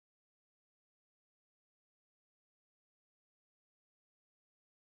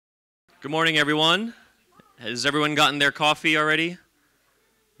Good morning, everyone. Has everyone gotten their coffee already?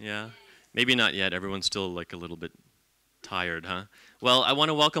 Yeah? Maybe not yet. Everyone's still like a little bit tired, huh? Well, I want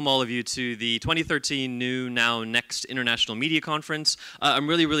to welcome all of you to the 2013 New Now Next International Media Conference. I'm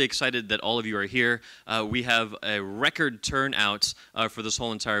really excited that all of you are here. We have a record turnout for this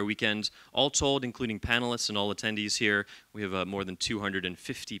whole entire weekend. All told, including panelists and all attendees here, we have more than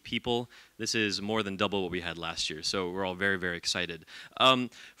 250 people. This is more than double what we had last year, so we're all very excited.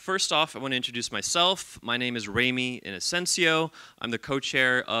 First off, I want to introduce myself. My name is Ramy Inocencio. I'm the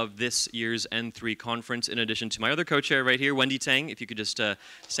co-chair of this year's N3 conference, in addition to my other co-chair right here, Wendy Tang. If you could just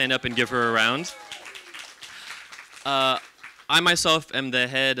stand up and give her a round. I myself am the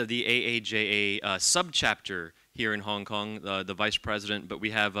head of the AAJA subchapter here in Hong Kong, the vice president, but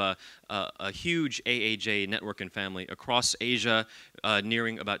we have a huge AAJ network and family across Asia,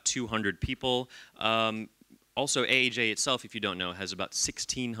 nearing about 200 people. Also, AAJ itself, if you don't know, has about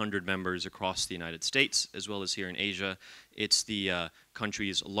 1,600 members across the United States, as well as here in Asia. It's the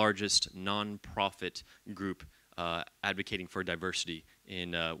country's largest non-profit group advocating for diversity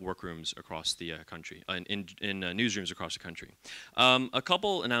in workrooms across the country, in newsrooms across the country. A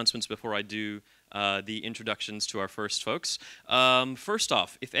couple announcements before I do the introductions to our first folks. First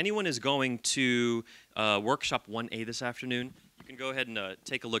off, if anyone is going to Workshop 1A this afternoon, you can go ahead and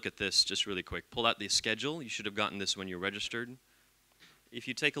take a look at this just really quick. Pull out the schedule. You should have gotten this when you registered. If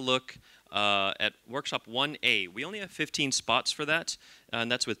you take a look at Workshop 1A, we only have 15 spots for that,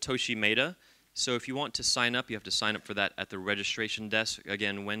 and that's with Toshi Maeda. So if you want to sign up, you have to sign up for that at the registration desk.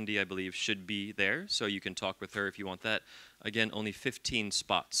 Again, Wendy, I believe, should be there, so you can talk with her if you want that. Again, only 15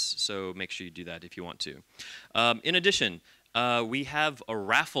 spots, so make sure you do that if you want to. In addition, we have a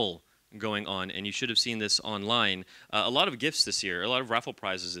raffle going on, and you should have seen this online. A lot of gifts this year, a lot of raffle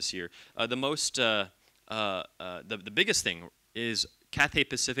prizes this year. The biggest thing is Cathay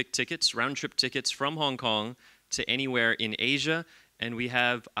Pacific tickets, round-trip tickets from Hong Kong to anywhere in Asia. And we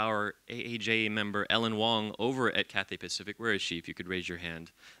have our AAJ member, Ellen Wong, over at Cathay Pacific. Where is she, if you could raise your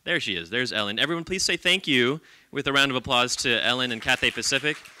hand? There she is. There's Ellen. Everyone, please say thank you with a round of applause to Ellen and Cathay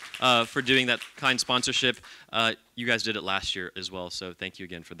Pacific for doing that kind sponsorship. You guys did it last year as well, so thank you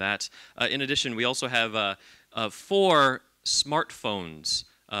again for that. In addition, we also have 4 smartphones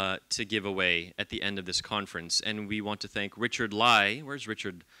to give away at the end of this conference. And we want to thank Richard Lai. Where's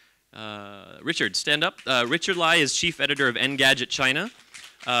Richard? Richard, stand up. Richard Lai is chief editor of Engadget China,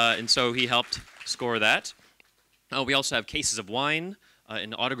 and so he helped score that. We also have cases of wine,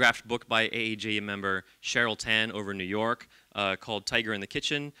 an autographed book by AAJ member Cheryl Tan over in New York called Tiger in the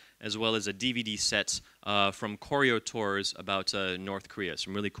Kitchen, as well as a DVD set from Koryo Tours about North Korea.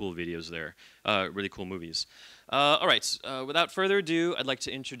 Some really cool videos there, really cool movies. All right, without further ado, I'd like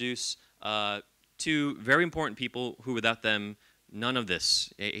to introduce 2 very important people who, without them, none of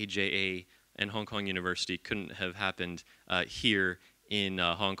this, AAJA and Hong Kong University, couldn't have happened here in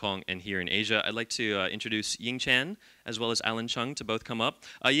Hong Kong and here in Asia. I'd like to introduce Ying Chan as well as Alan Chung to both come up.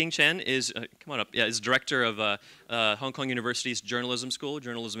 Ying Chan is, come on up, yeah, is director of Hong Kong University's Journalism School,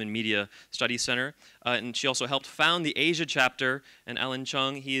 Journalism and Media Studies Center. And she also helped found the Asia chapter. And Alan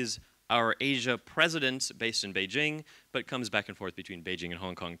Chung, he is our Asia president based in Beijing, but comes back and forth between Beijing and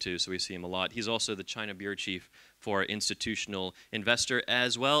Hong Kong too, so we see him a lot. He's also the China bureau chief for institutional investor,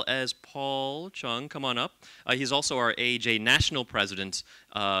 as well as Paul Chung, come on up. He's also our AAJ national president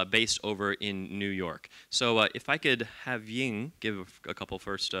based over in New York. So if I could have Ying give a couple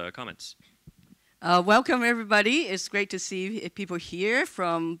first comments. Welcome, everybody. It's great to see people here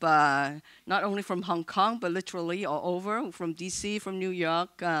from not only from Hong Kong, but literally all over, from DC, from New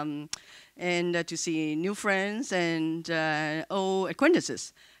York, and to see new friends and old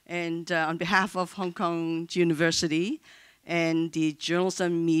acquaintances. And on behalf of Hong Kong University and the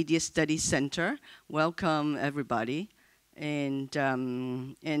Journalism Media Studies Center, welcome everybody. And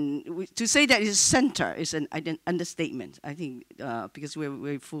to say that it's a center is an understatement, I think, because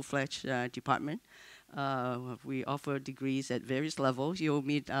we're a full-fledged department. We offer degrees at various levels. You'll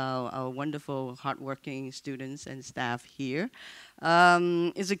meet our wonderful, hardworking students and staff here.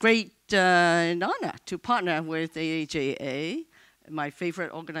 It's a great honor to partner with AAJA, my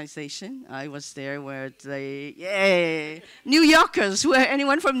favorite organization. I was there where they, yay, New Yorkers.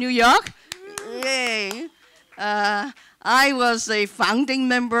 Anyone from New York? Yay. I was a founding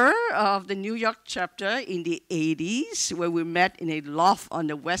member of the New York chapter in the 80s, where we met in a loft on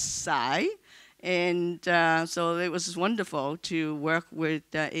the west side. And so it was wonderful to work with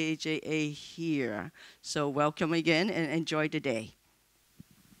AAJA here. So welcome again and enjoy the day.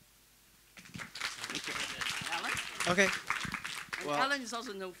 Thank you. Alan? Okay. Well, Alan is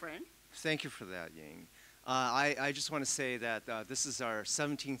also no friend. Thank you for that, Ying. I just want to say that this is our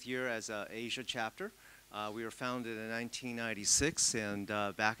 17th year as an Asia chapter. We were founded in 1996, and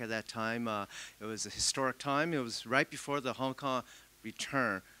back at that time, it was a historic time. It was right before the Hong Kong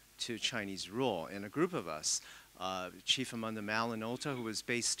return to Chinese rule, and a group of us, Chief among the Malinota, who was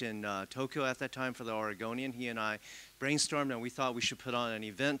based in Tokyo at that time for the Oregonian, he and I brainstormed, and we thought we should put on an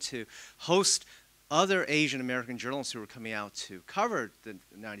event to host other Asian American journalists who were coming out to cover the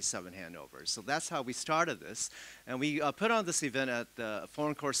 97 handovers. So that's how we started this. And we put on this event at the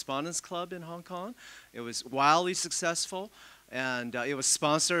Foreign Correspondents Club in Hong Kong. It was wildly successful, and it was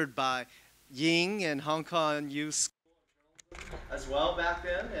sponsored by Ying and Hong Kong Youth as well back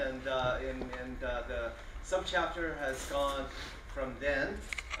then, and the subchapter has gone from then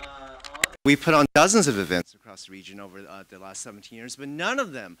on. We put on dozens of events across the region over the last 17 years, but none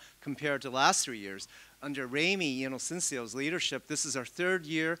of them compared to the last 3 years. Under Raimi Inocencio's leadership, this is our third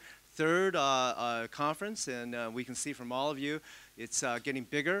conference, and we can see from all of you, it's getting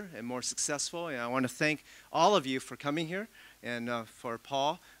bigger and more successful, and I want to thank all of you for coming here, and for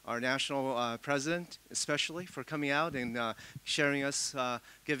Paul, our national president, especially, for coming out and sharing us,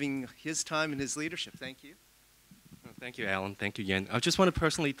 giving his time and his leadership. Thank you. Thank you, Alan. Thank you, Yen. I just want to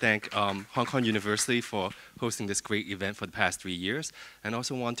personally thank Hong Kong University for hosting this great event for the past 3 years, and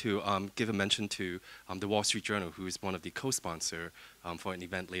also want to give a mention to the Wall Street Journal, who is one of the co-sponsors for an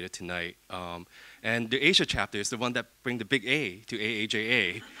event later tonight. And the Asia chapter is the one that brings the big A to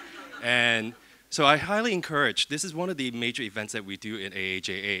AAJA. And so I highly encourage, this is one of the major events that we do in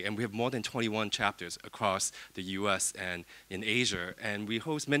AAJA, and we have more than 21 chapters across the US and in Asia, and we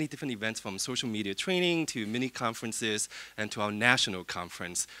host many different events from social media training to mini conferences and to our national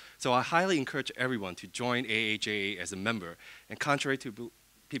conference. So I highly encourage everyone to join AAJA as a member, and contrary to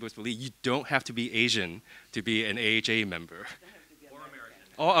people's belief, you don't have to be Asian to be an AAJA member.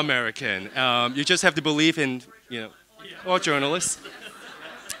 Or American. You just have to believe in, or journalists.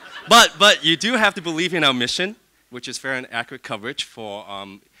 But you do have to believe in our mission, which is fair and accurate coverage for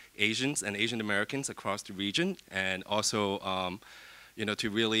Asians and Asian Americans across the region, and also to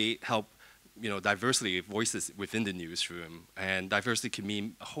really help diversity of voices within the newsroom. And diversity can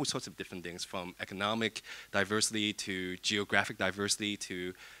mean a whole sorts of different things, from economic diversity to geographic diversity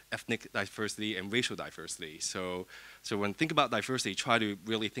to ethnic diversity and racial diversity. So when think about diversity, try to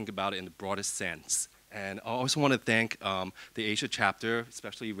really think about it in the broadest sense. And I also want to thank the Asia chapter,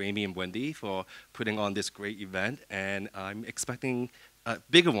 especially Raimi and Wendy, for putting on this great event. And I'm expecting a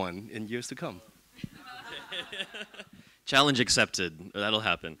bigger one in years to come. Challenge accepted. That'll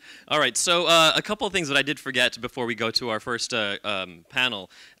happen. All right, so a couple of things that I did forget before we go to our first panel.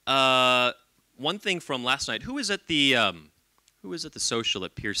 One thing from last night. Who was at the social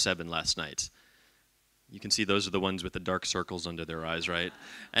at Pier 7 last night? You can see those are the ones with the dark circles under their eyes, right?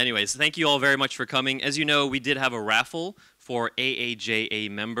 Anyways, thank you all very much for coming. As you know, we did have a raffle for AAJA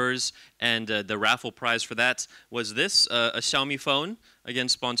members, and the raffle prize for that was this, a Xiaomi phone, again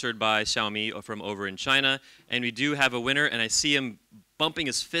sponsored by Xiaomi from over in China. And we do have a winner, and I see him bumping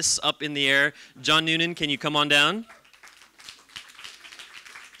his fists up in the air. John Noonan, can you come on down?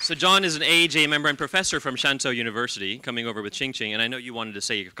 So John is an AAJA member and professor from Shantou University, coming over with Ching Ching, and I know you wanted to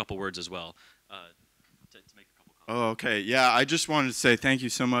say a couple words as well. Oh, okay. Yeah, I just wanted to say thank you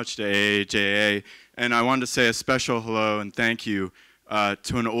so much to AAJA, and I wanted to say a special hello and thank you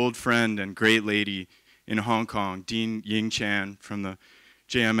to an old friend and great lady in Hong Kong, Dean Ying Chan from the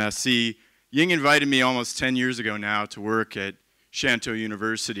JMSC. Ying invited me almost 10 years ago now to work at Shantou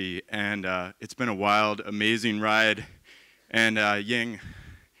University, and it's been a wild, amazing ride. And Ying,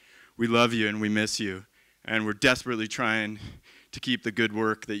 we love you and we miss you, and we're desperately trying to keep the good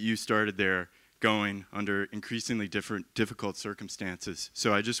work that you started there going under increasingly difficult circumstances.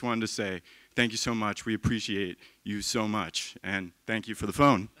 So I just wanted to say thank you so much. We appreciate you so much, and thank you for the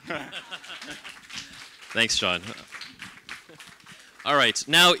phone. Thanks, John. All right,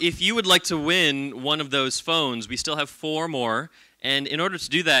 now if you would like to win one of those phones, we still have 4 more, and in order to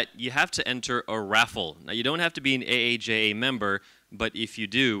do that, you have to enter a raffle. Now you don't have to be an AAJA member, but if you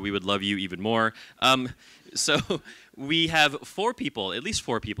do, we would love you even more. So we have 4 people, at least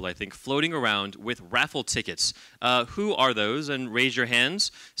 4 people, I think, floating around with raffle tickets. Who are those? And raise your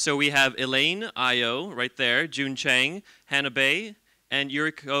hands. So we have Elaine Ayo right there, June Chang, Hannah Bay, and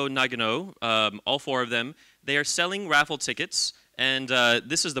Yuriko Nagano, all 4 of them. They are selling raffle tickets, and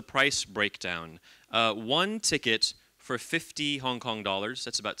this is the price breakdown. 1 ticket for 50 Hong Kong dollars,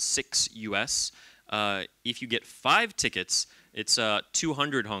 that's about 6 US. If you get 5 tickets, it's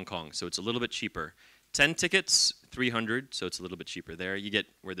 200 Hong Kong, so it's a little bit cheaper. 10 tickets, 300, so it's a little bit cheaper there. You get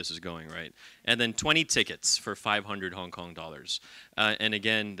where this is going, right? And then 20 tickets for 500 Hong Kong dollars. And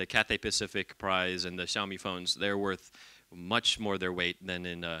again, the Cathay Pacific prize and the Xiaomi phones, they're worth much more their weight than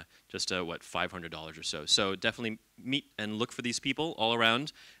in just what, $500 or so. So definitely meet and look for these people all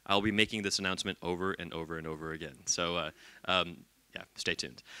around. I'll be making this announcement over and over and over again. So yeah, stay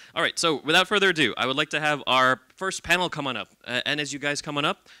tuned. All right, so without further ado, I would like to have our first panel come on up. And as you guys come on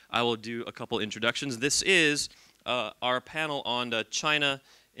up, I will do a couple introductions. This is our panel on China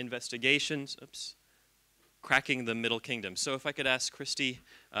investigations. Oops. Cracking the Middle Kingdom. So if I could ask Kristie,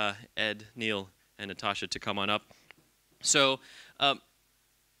 Ed, Neil, and Natasha to come on up. So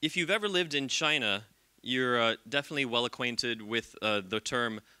if you've ever lived in China, you're definitely well acquainted with the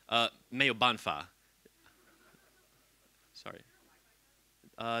term 没有办法. Sorry.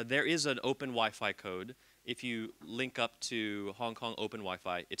 There is an open Wi-Fi code. If you link up to Hong Kong open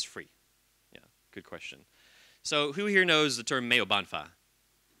Wi-Fi, it's free. Yeah, good question. So who here knows the term 没有办法?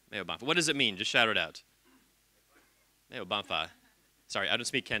 没有办法. What does it mean? Just shout it out. 没有办法. Sorry, I don't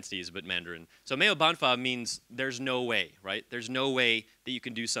speak Cantonese, but Mandarin. So 没有办法 means there's no way, right? There's no way that you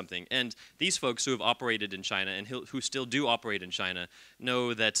can do something. And these folks who have operated in China and who still do operate in China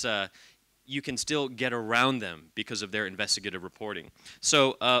know that you can still get around them because of their investigative reporting.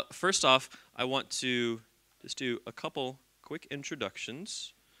 So first off, I want to just do a couple quick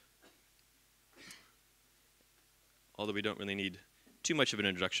introductions. Although we don't really need too much of an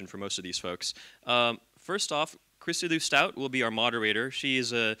introduction for most of these folks. First off, Kristie Stout will be our moderator. She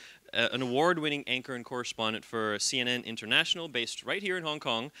is an award-winning anchor and correspondent for CNN International, based right here in Hong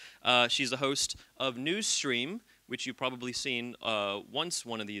Kong. She's the host of Newsstream, which you've probably seen once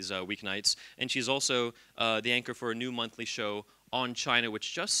one of these weeknights. And she's also the anchor for a new monthly show on China,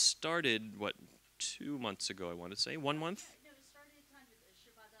 which just started, what, 2 months ago, I want to say? 1 month? No, it started at time with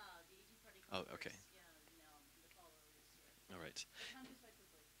Shibada, the 18th Party Congress. Oh, okay. Yeah, in the fall of this year. All right.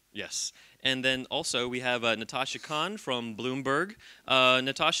 Yes. And then also we have Natasha Khan from Bloomberg.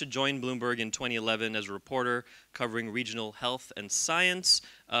 Natasha joined Bloomberg in 2011 as a reporter covering regional health and science.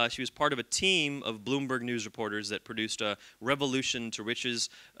 She was part of a team of Bloomberg News reporters that produced Revolution to Riches,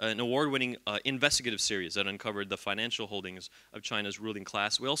 an award-winning investigative series that uncovered the financial holdings of China's ruling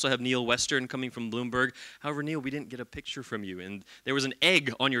class. We also have Neil Western coming from Bloomberg. However, Neil, we didn't get a picture from you. And there was an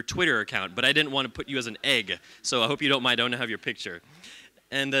egg on your Twitter account, but I didn't want to put you as an egg. So I hope you don't mind. I don't have your picture.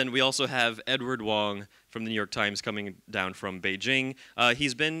 And then we also have Edward Wong from the New York Times coming down from Beijing.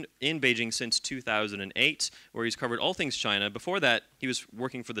 He's been in Beijing since 2008, where he's covered all things China. Before that, he was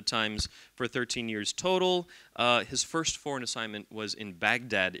working for the Times for 13 years total. His first foreign assignment was in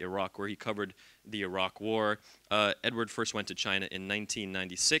Baghdad, Iraq, where he covered the Iraq War. Edward first went to China in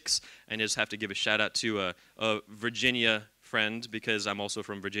 1996, and I just have to give a shout out to a Virginia friend, because I'm also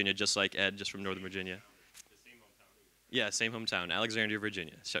from Virginia, just like Ed, just from Northern Virginia. Yeah, same hometown, Alexandria,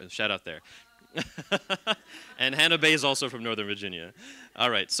 Virginia. Shout out there. And Hannah Bay is also from Northern Virginia. All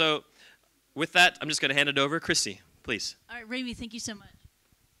right, so with that, I'm just going to hand it over. Kristie, please. All right, Raimi, thank you so much.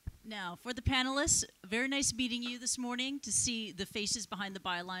 Now, for the panelists, very nice meeting you this morning. To see the faces behind the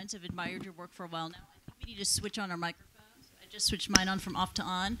bylines, I've admired your work for a while now. I think we need to switch on our microphones. I just switched mine on from off to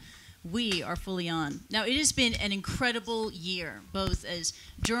on. We are fully on. Now, it has been an incredible year, both as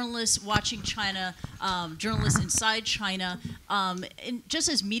journalists watching China, journalists inside China, and just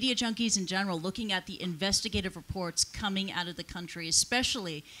as media junkies in general, looking at the investigative reports coming out of the country,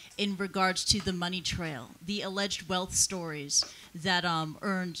 especially in regards to the money trail, the alleged wealth stories that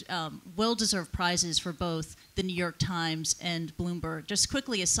earned well-deserved prizes for both the New York Times and Bloomberg. Just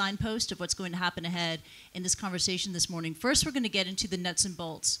quickly, a signpost of what's going to happen ahead in this conversation this morning. First, we're going to get into the nuts and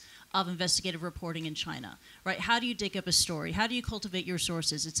bolts of investigative reporting in China, right? How do you dig up a story? How do you cultivate your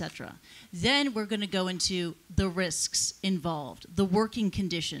sources, et cetera? Then we're going to go into the risks involved, the working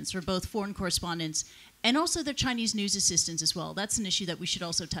conditions for both foreign correspondents and also their Chinese news assistants as well. That's an issue that we should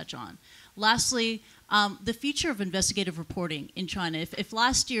also touch on. Lastly, the future of investigative reporting in China. If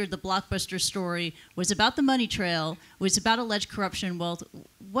last year the blockbuster story was about the money trail, was about alleged corruption and wealth,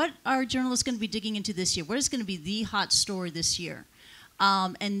 what are journalists going to be digging into this year? What is going to be the hot story this year?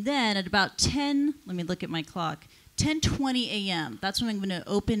 And then at about 10, let me look at my clock, 10:20 a.m., that's when I'm going to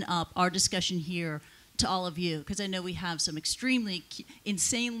open up our discussion here to all of you, because I know we have some extremely,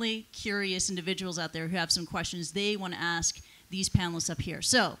 insanely curious individuals out there who have some questions they want to ask these panelists up here.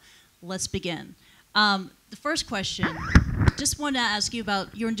 So let's begin. The first question, just want to ask you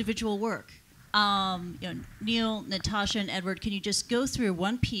about your individual work. Neil, Natasha, and Edward, can you just go through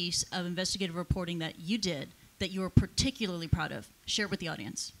one piece of investigative reporting that you did that you were particularly proud of? Share it with the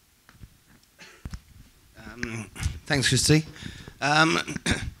audience. Thanks, Kristie.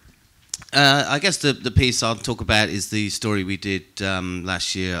 I guess the piece I'll talk about is the story we did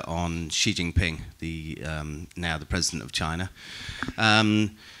last year on Xi Jinping, now the president of China.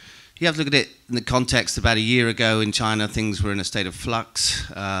 You have to look at it in the context. About a year ago in China, things were in a state of flux.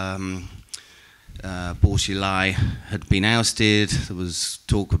 Bo Xilai had been ousted. There was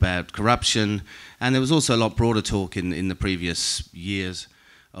talk about corruption, and there was also a lot broader talk in the previous years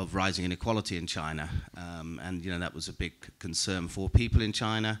of rising inequality in China, and that was a big concern for people in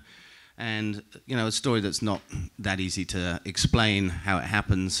China. And a story that's not that easy to explain how it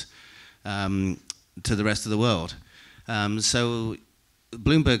happens to the rest of the world. So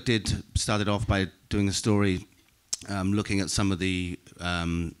Bloomberg started off by doing a story looking at some of the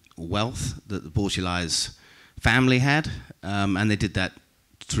wealth that the Bo Xilai's family had, and they did that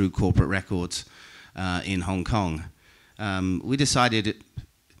through corporate records in Hong Kong. We decided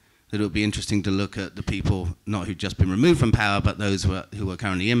that it would be interesting to look at the people not who'd just been removed from power, but those who were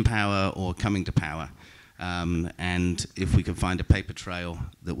currently in power or coming to power, and if we could find a paper trail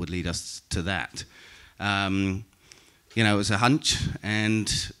that would lead us to that. It was a hunch,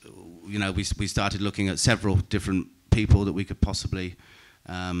 and we started looking at several different people that we could possibly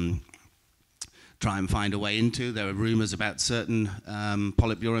try and find a way into. There were rumors about certain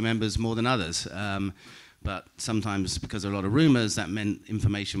Politburo members more than others. But sometimes, because of a lot of rumors, that meant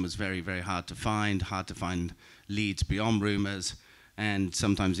information was very, very hard to find leads beyond rumors, and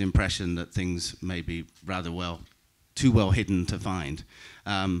sometimes the impression that things may be rather too well hidden to find.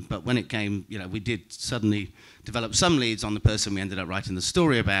 But when it came, we did suddenly develop some leads on the person we ended up writing the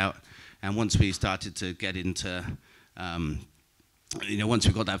story about, and once we started to get into, once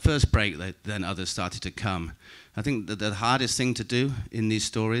we got that first break, then others started to come. I think that the hardest thing to do in these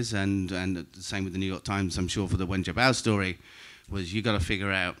stories, and the same with the New York Times, I'm sure, for the Wen Jiabao story, was you got to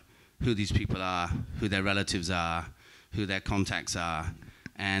figure out who these people are, who their relatives are, who their contacts are.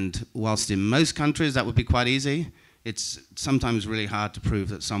 And whilst in most countries that would be quite easy, it's sometimes really hard to prove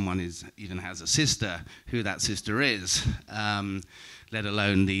that someone even has a sister, who that sister is, let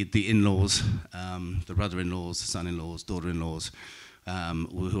alone the in-laws, the brother-in-laws, son-in-laws, daughter-in-laws,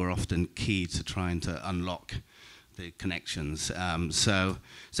 who are often key to trying to unlock the connections. So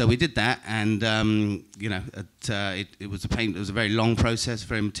we did that, and it was a very long process, a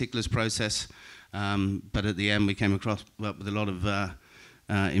very meticulous process. But at the end, we came across with a lot of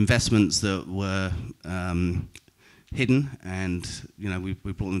investments that were hidden, and we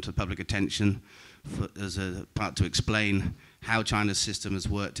brought them to public attention as a part to explain how China's system has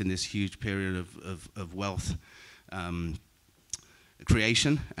worked in this huge period of wealth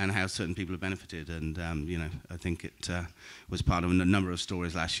creation, and how certain people have benefited. And I think it was part of a number of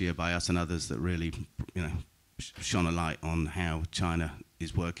stories last year by us and others that really shone a light on how China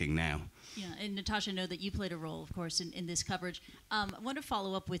is working now. Yeah, and Natasha, I know that you played a role, of course, in this coverage. I want to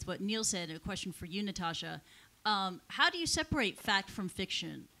follow up with what Neil said, a question for you, Natasha. How do you separate fact from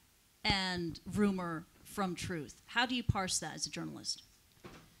fiction and rumor from truth? How do you parse that as a journalist?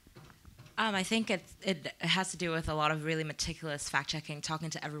 I think it has to do with a lot of really meticulous fact-checking,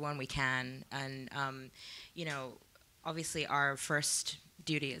 talking to everyone we can, and obviously our first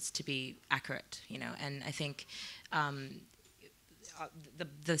duty is to be accurate, and I think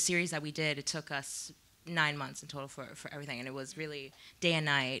the series that we did, it took us 9 months in total for everything, and it was really day and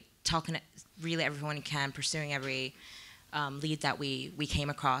night, talking to really everyone we can, pursuing every lead that we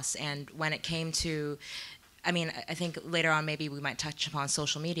came across. And when it came to, I think later on maybe we might touch upon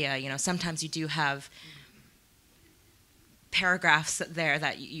social media. Sometimes you do have paragraphs there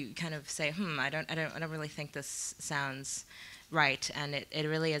that you kind of say, I don't really think this sounds right. And it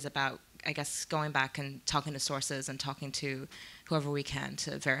really is about, I guess, going back and talking to sources and talking to whoever we can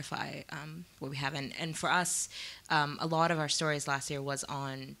to verify what we have. And for us, a lot of our stories last year was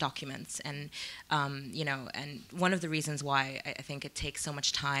on documents, and and one of the reasons why I think it takes so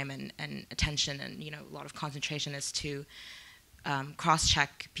much time and attention and a lot of concentration is to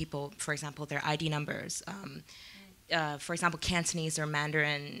cross-check people, for example, their ID numbers. For example, Cantonese or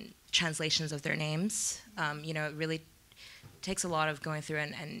Mandarin translations of their names. It really takes a lot of going through,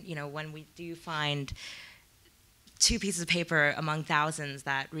 and when we do find 2 pieces of paper among thousands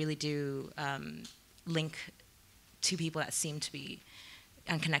that really do link 2 people that seem to be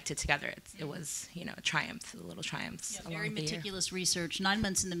unconnected together, it was a triumph, a little triumphs. Yeah, very meticulous research, 9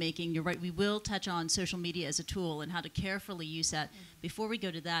 months in the making. You're right. We will touch on social media as a tool and how to carefully use that. Before we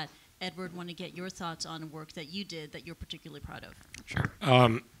go to that, Edward, want to get your thoughts on work that you did that you're particularly proud of. Sure.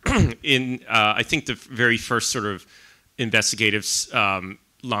 I think the very first sort of investigative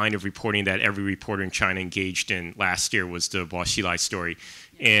line of reporting that every reporter in China engaged in last year was the Bo Xilai story.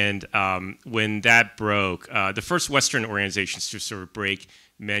 And when that broke, the first Western organizations to sort of break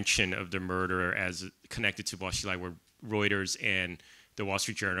mention of the murder as connected to Bo Xilai were Reuters and the Wall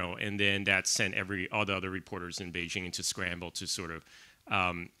Street Journal, and then that sent all the other reporters in Beijing into scramble to sort of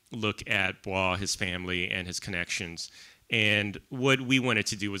look at Bo, his family, and his connections. And what we wanted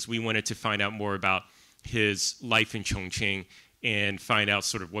to do was we wanted to find out more about his life in Chongqing and find out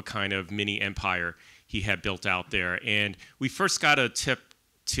sort of what kind of mini empire he had built out there. And we first got a tip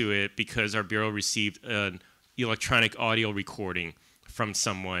to it because our bureau received an electronic audio recording from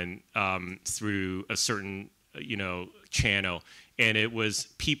someone through a certain channel, and it was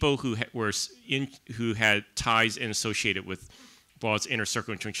people who who had ties and associated with Bo's inner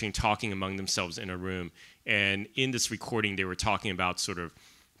circle in Chongqing talking among themselves in a room. And in this recording, they were talking about sort of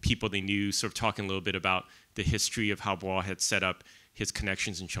people they knew, sort of talking a little bit about the history of how Bo had set up his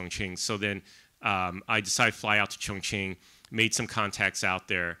connections in Chongqing. So then I decided to fly out to Chongqing, made some contacts out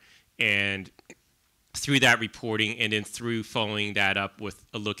there, and through that reporting and then through following that up with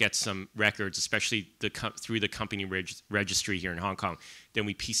a look at some records, especially through the company registry here in Hong Kong, then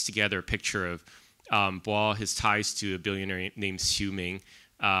we pieced together a picture of Bo, his ties to a billionaire named Xu Ming,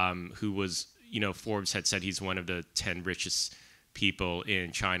 who was, Forbes had said he's one of the 10 richest people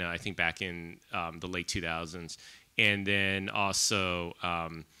in China, I think back in the late 2000s. And then also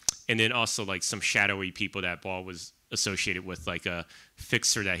like some shadowy people that Bo was associated with, like a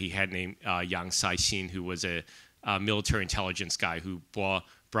fixer that he had named Yang Saixin, who was a military intelligence guy who Bo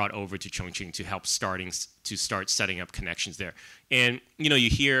brought over to Chongqing to help start setting up connections there. And you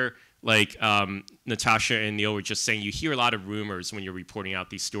hear, like Natasha and Neil were just saying, you hear a lot of rumors when you're reporting out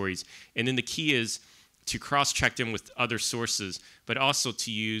these stories, and then the key is to cross-check them with other sources, but also to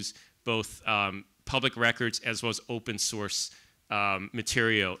use both public records as well as open source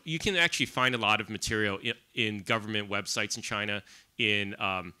material. You can actually find a lot of material in government websites in China, in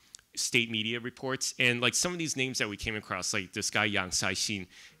state media reports, and like some of these names that we came across, like this guy Yang Saixin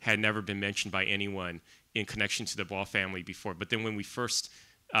had never been mentioned by anyone in connection to the Bo family before. But then when we first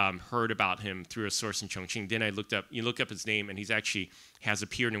heard about him through a source in Chongqing, then you look up his name, and he's actually has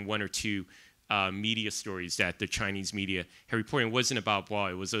appeared in one or two media stories that the Chinese media had reported. It wasn't about Bo.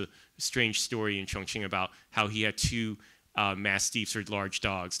 It was a strange story in Chongqing about how he had two mastiffs or large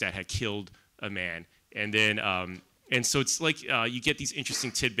dogs that had killed a man. And then, and so it's like you get these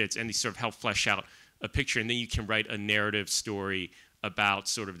interesting tidbits, and they sort of help flesh out a picture, and then you can write a narrative story about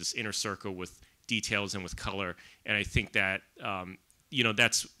sort of this inner circle with details and with color. And I think that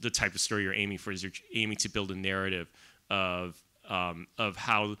that's the type of story you're aiming for. Is you're aiming to build a narrative of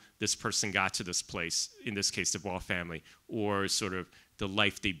how this person got to this place, in this case the Bo family, or sort of the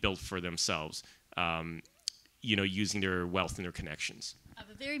life they built for themselves, using their wealth and their connections. I have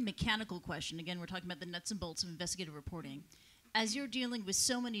a very mechanical question. Again, we're talking about the nuts and bolts of investigative reporting. As you're dealing with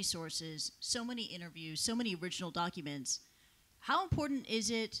so many sources, so many interviews, so many original documents, how important is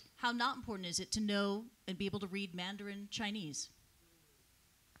it, how not important is it to know and be able to read Mandarin Chinese?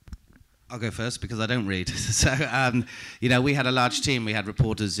 I'll go first because I don't read. So, we had a large team. We had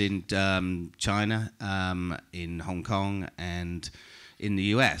reporters in China, in Hong Kong, and in the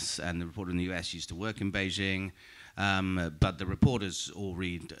US. And the reporter in the US used to work in Beijing. But the reporters all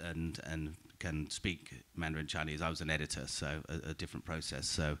read and can speak Mandarin Chinese. I was an editor, so a different process.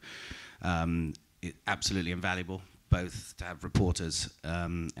 So absolutely invaluable, both to have reporters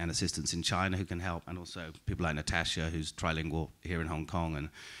and assistants in China who can help, and also people like Natasha, who's trilingual here in Hong Kong and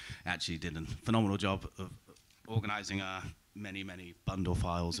actually did a phenomenal job of organizing our many, many bundle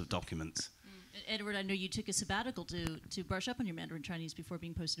files of documents. Edward, I know you took a sabbatical to brush up on your Mandarin Chinese before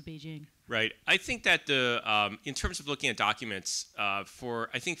being posted to Beijing. Right. I think that in terms of looking at documents, I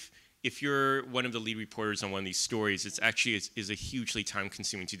think if you're one of the lead reporters on one of these stories, it's actually is a hugely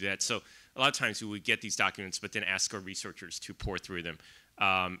time-consuming to do that. So a lot of times we would get these documents, but then ask our researchers to pore through them.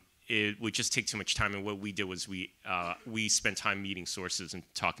 It would just take too much time, and what we did was we spent time meeting sources and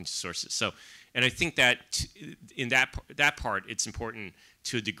talking to sources. So, and I think that in that part, it's important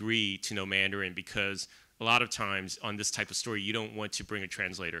to a degree to know Mandarin, because a lot of times on this type of story, you don't want to bring a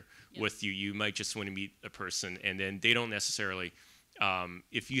translator with you. You might just want to meet a person, and then they don't necessarily.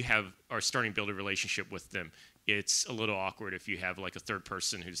 If you are starting to build a relationship with them, it's a little awkward if you have like a third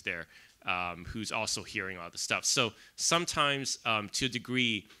person who's there, who's also hearing all the stuff. So sometimes, to a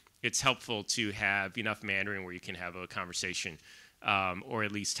degree, it's helpful to have enough Mandarin where you can have a conversation, or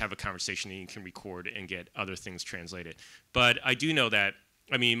at least have a conversation that you can record and get other things translated. But I do know that,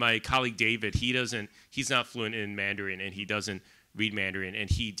 my colleague David, he's not fluent in Mandarin, and he doesn't read Mandarin, and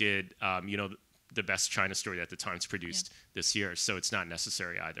he did, the best China story that the Times produced this year. So it's not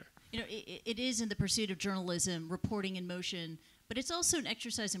necessary either. You know, it is in the pursuit of journalism, reporting in motion, but it's also an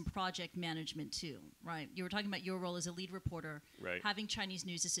exercise in project management too, right? You were talking about your role as a lead reporter, right, having Chinese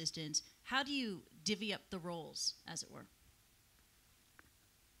news assistants. How do you divvy up the roles, as it were?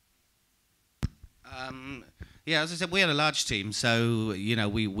 Yeah, as I said, we had a large team, so you know,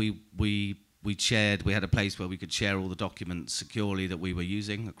 we shared. We had a place where we could share all the documents securely that we were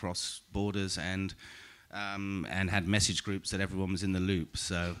using across borders, and had message groups that everyone was in the loop.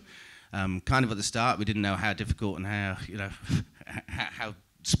 So, kind of at the start, we didn't know how difficult and how, you know, how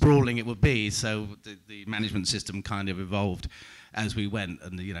sprawling it would be. So the management system kind of evolved as we went,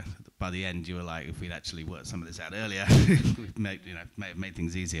 and you know, by the end, you were like, if we'd actually worked some of this out earlier, we'd may have made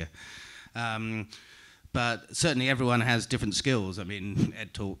things easier. But certainly everyone has different skills. I mean,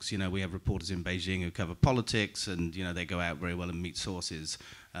 Ed talks, you know, we have reporters in Beijing who cover politics, and, you know, they go out very well and meet sources.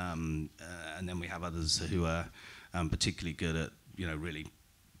 And then we have others who are particularly good at, you know, really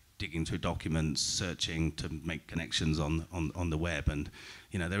digging through documents, searching to make connections on the web. And,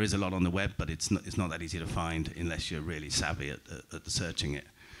 you know, there is a lot on the web, but it's not that easy to find unless you're really savvy at searching it.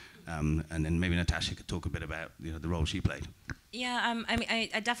 And then maybe Natasha could talk a bit about, you know, the role she played. Yeah, I mean,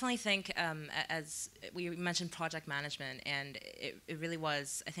 I definitely think, as we mentioned project management, and it really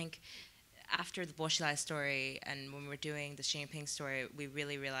was, I think, after the Bo Xilai story and when we were doing the Xi Jinping story, we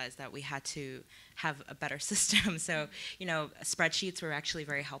really realized that we had to have a better system. So, you know, spreadsheets were actually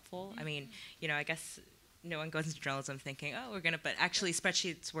very helpful. I mean, you know, I guess no one goes into journalism thinking, oh, we're going to, but actually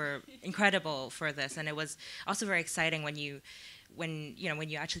spreadsheets were incredible for this. And it was also very exciting when you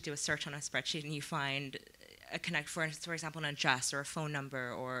actually do a search on a spreadsheet and you find a connect, for example, an address or a phone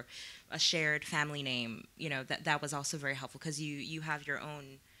number or a shared family name, you know, that was also very helpful because you have your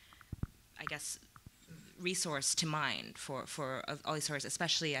own, I guess, resource to mine for all these stories,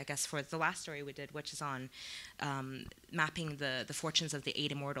 especially, I guess, for the last story we did, which is on mapping the fortunes of the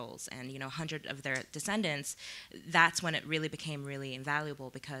 8 immortals and, you know, 100 of their descendants. That's when it really became really invaluable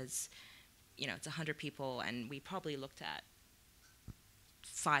because, you know, it's 100 people, and we probably looked at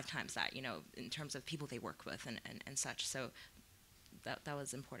 5 times that, you know, in terms of people they work with and such. So that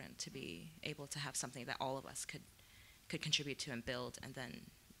was important to be able to have something that all of us could contribute to and build and then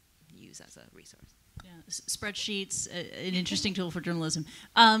use as a resource. Yeah, spreadsheets, an interesting tool for journalism.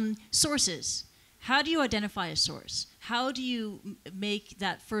 Sources. How do you identify a source? How do you make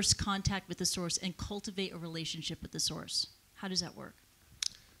that first contact with the source and cultivate a relationship with the source? How does that work?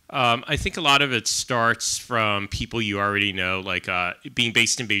 I think a lot of it starts from people you already know. Like being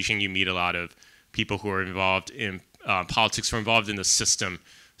based in Beijing, you meet a lot of people who are involved in politics or involved in the system,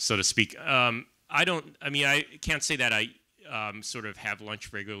 so to speak. I can't say that I sort of have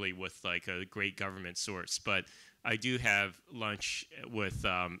lunch regularly with like a great government source, but I do have lunch with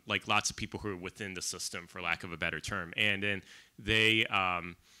like lots of people who are within the system, for lack of a better term, and then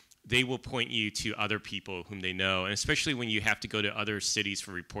they will point you to other people whom they know, and especially when you have to go to other cities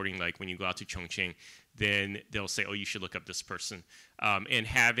for reporting, like when you go out to Chongqing, then they'll say, oh, you should look up this person. And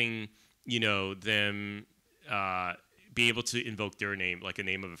having, you know, them be able to invoke their name, like a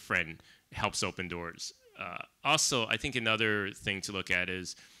name of a friend, helps open doors. Also, I think another thing to look at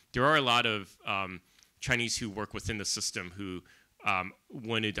is there are a lot of Chinese who work within the system who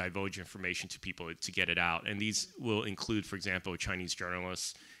want to divulge information to people to get it out. And these will include, for example, Chinese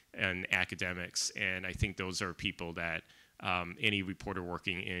journalists and academics, and I think those are people that any reporter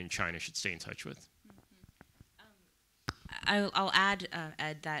working in China should stay in touch with. I'll add,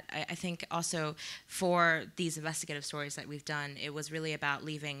 Ed, that I think also for these investigative stories that we've done, it was really about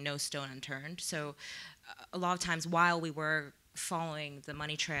leaving no stone unturned. So a lot of times while we were following the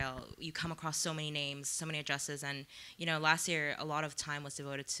money trail, you come across so many names, so many addresses, and, you know, last year a lot of time was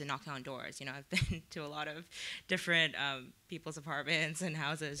devoted to knocking on doors. You know, I've been to a lot of different people's apartments and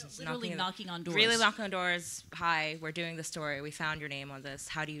houses. So literally knocking on doors. Really knocking on doors. Hi, we're doing the story. We found your name on this.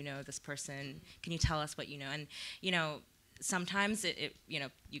 How do you know this person? Can you tell us what you know? And, you know, sometimes you know,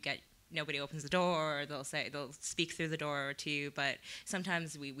 you get, nobody opens the door, or they'll speak through the door to you, but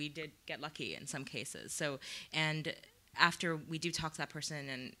sometimes we did get lucky in some cases. So, and after we do talk to that person,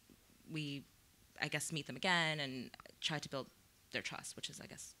 and we, I guess, meet them again and try to build their trust, which is, I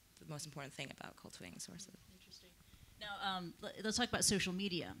guess, the most important thing about cultivating sources. Interesting. Now, let's talk about social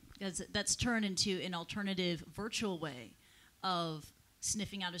media, because that's turned into an alternative virtual way of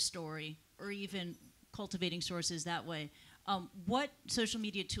sniffing out a story or even cultivating sources that way. What social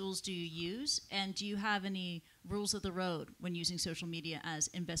media tools do you use, and do you have any rules of the road when using social media as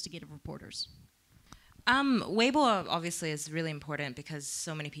investigative reporters? Weibo obviously is really important because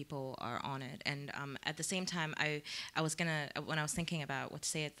so many people are on it, and at the same time, I was gonna, when I was thinking about what to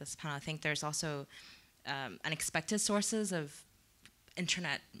say at this panel, I think there's also unexpected sources of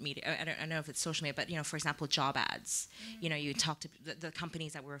internet media. I don't know if it's social media, but for example, job ads. You talk to the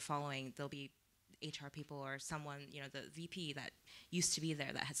companies that we're following. There'll be HR people or someone, the VP that used to be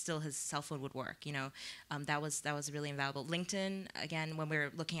there that still his cell phone would work. That was really invaluable. LinkedIn, again, when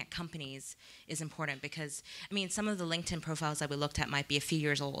we're looking at companies, is important because some of the LinkedIn profiles that we looked at might be a few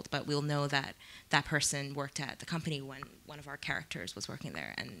years old, but we'll know that that person worked at the company when one of our characters was working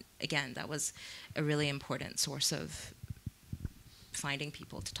there. And again, that was a really important source of finding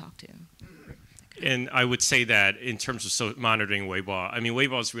people to talk to. And I would say that in terms of monitoring Weibo,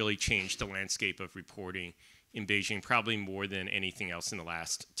 Weibo has really changed the landscape of reporting in Beijing, probably more than anything else in the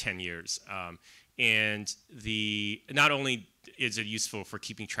last 10 years. And not only is it useful for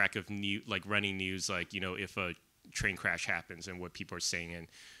keeping track of running news, if a train crash happens and what people are saying,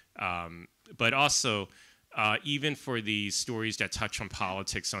 but also even for the stories that touch on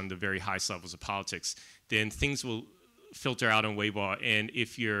politics, on the very highest levels of politics, then things will filter out on Weibo. And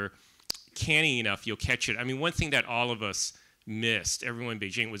if you're canny enough, you'll catch it. One thing that all of us missed, everyone in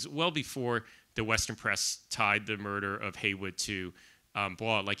Beijing, was well before the Western press tied the murder of Haywood to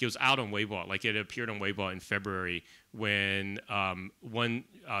Bo. It was out on Weibo. It appeared on Weibo in February when one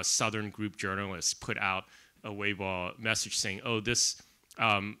Southern group journalist put out a Weibo message saying, "Oh, this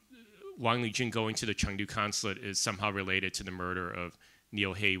Wang Lijun going to the Chengdu consulate is somehow related to the murder of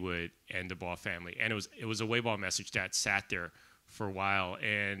Neil Haywood and the Bo family." And it was a Weibo message that sat there for a while.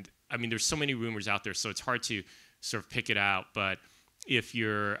 And there's so many rumors out there, so it's hard to sort of pick it out. But if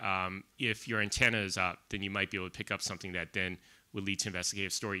your antenna is up, then you might be able to pick up something that then would lead to an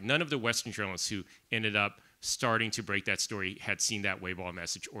investigative story. None of the Western journalists who ended up starting to break that story had seen that Weibo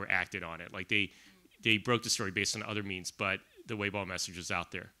message or acted on it. They broke the story based on other means, but the Weibo message was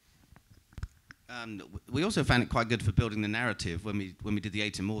out there. We also found it quite good for building the narrative when we did the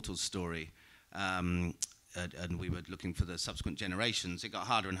Eight Immortals story. And we were looking for the subsequent generations. It got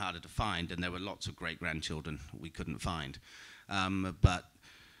harder and harder to find, and there were lots of great-grandchildren we couldn't find. But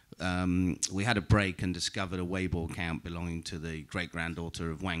we had a break and discovered a Weibo account belonging to the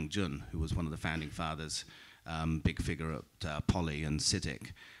great-granddaughter of Wang Jun, who was one of the founding fathers, big figure at Poly and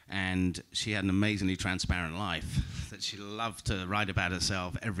CITIC. And she had an amazingly transparent life that she loved to write about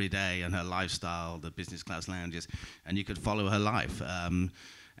herself every day and her lifestyle, the business class lounges, and you could follow her life.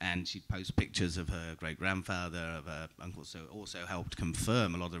 And she'd post pictures of her great-grandfather, of her uncle, so it also helped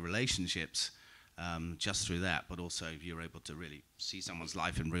confirm a lot of relationships just through that, but also you were able to really see someone's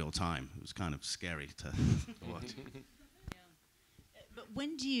life in real time. It was kind of scary to watch. Yeah. But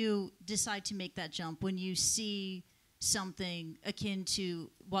when do you decide to make that jump? When you see something akin to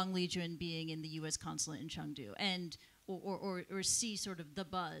Wang Lijun being in the U.S. consulate in Chengdu, and or see sort of the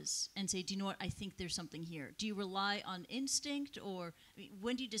buzz and say, do you know what, I think there's something here. Do you rely on instinct, or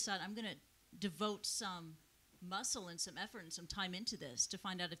when do you decide I'm going to devote some muscle and some effort and some time into this to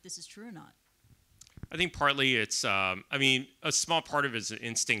find out if this is true or not? I think partly it's, a small part of it is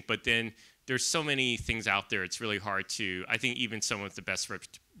instinct, but then there's so many things out there, it's really hard to, I think even someone with the best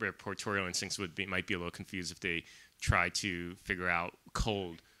reportorial instincts might be a little confused if they try to figure out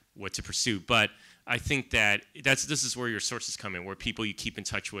cold what to pursue. But I think that this is where your sources come in, where people you keep in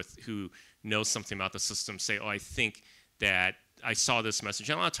touch with who know something about the system say, oh, I think that I saw this message.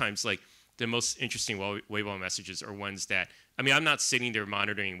 And a lot of times, the most interesting Weibo messages are ones that, I'm not sitting there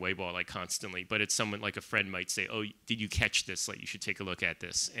monitoring Weibo constantly, but it's someone like a friend might say, oh, did you catch this? You should take a look at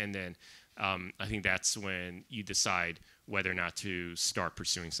this. And then I think that's when you decide whether or not to start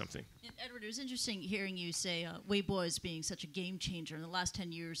pursuing something. And Edward, it was interesting hearing you say Weibo as being such a game changer in the last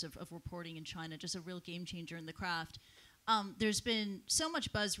 10 years of reporting in China, just a real game changer in the craft. There's been so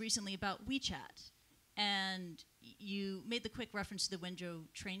much buzz recently about WeChat, and you made the quick reference to the Wenzhou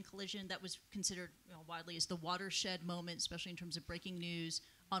train collision that was considered widely as the watershed moment, especially in terms of breaking news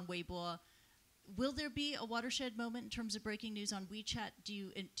on Weibo. Will there be a watershed moment in terms of breaking news on WeChat? Do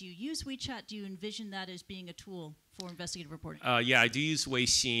you use WeChat? Do you envision that as being a tool for investigative reporting? Yeah, I do use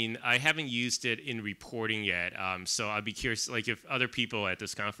Weixin. I haven't used it in reporting yet, so I'd be curious. If other people at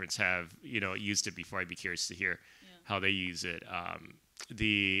this conference have used it before, I'd be curious to hear how they use it.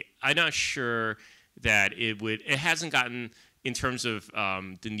 I'm not sure that it hasn't gotten, in terms of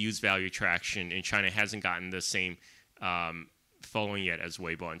the news value traction in China, it hasn't gotten the same following yet as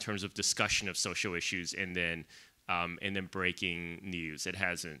Weibo in terms of discussion of social issues and then breaking news. It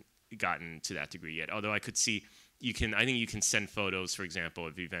hasn't gotten to that degree yet. Although I could see I think you can send photos, for example,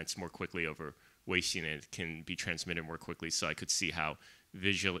 of events more quickly over Weixin, and it can be transmitted more quickly. So I could see how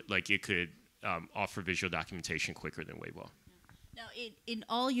visual, it could offer visual documentation quicker than Weibo. Now, in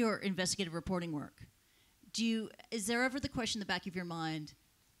all your investigative reporting work, is there ever the question in the back of your mind,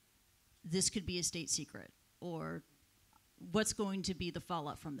 this could be a state secret, or what's going to be the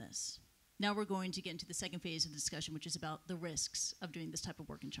fallout from this? Now we're going to get into the second phase of the discussion, which is about the risks of doing this type of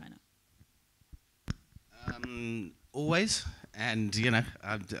work in China. Always, and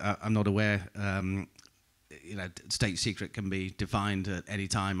I'm not aware. State secret can be defined at any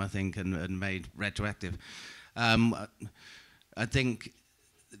time, I think, and made retroactive. I think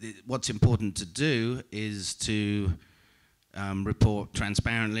what's important to do is to report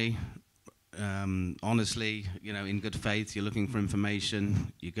transparently, honestly, in good faith. You're looking for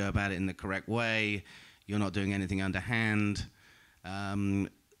information, you go about it in the correct way, you're not doing anything underhand.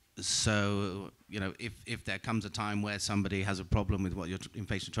 So, if there comes a time where somebody has a problem with what you're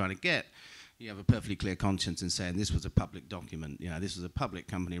information trying to get, you have a perfectly clear conscience in saying this was a public document, this was a public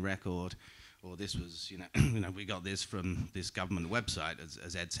company record, or this was, we got this from this government website.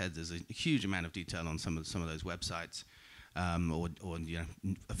 As Ed said, there's a huge amount of detail on some of those websites, or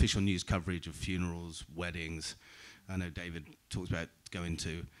official news coverage of funerals, weddings. I know David talks about going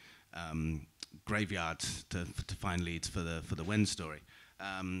to graveyards to find leads for the Wen story.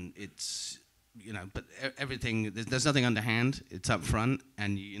 It's but everything, there's nothing underhand. It's up front,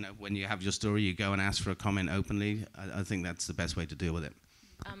 and when you have your story, you go and ask for a comment openly. I think that's the best way to deal with it.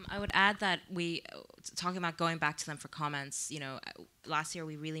 I would add that talking about going back to them for comments, last year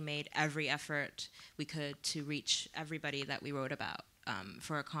we really made every effort we could to reach everybody that we wrote about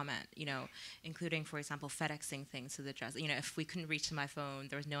for a comment, including, for example, FedExing things to the address. If we couldn't reach to my phone,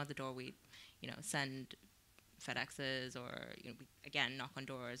 there was no other door, we, send FedExes, or we, again, knock on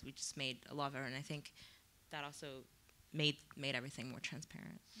doors. We just made a lot of it, and I think that also made everything more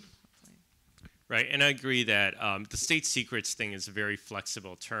transparent. Hopefully. Right, and I agree that the state secrets thing is a very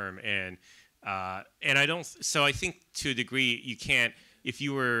flexible term, and I don't. So I think to a degree you can't. If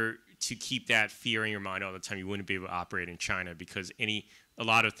you were to keep that fear in your mind all the time, you wouldn't be able to operate in China, because a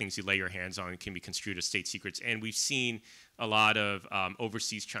lot of things you lay your hands on can be construed as state secrets, and we've seen a lot of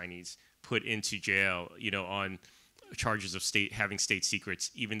overseas Chinese put into jail, on charges of having state secrets,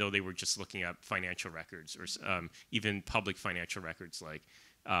 even though they were just looking at financial records, or even public financial records, like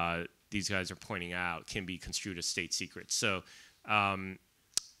these guys are pointing out, can be construed as state secrets. So,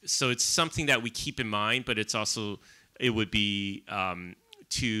 so it's something that we keep in mind, but it would be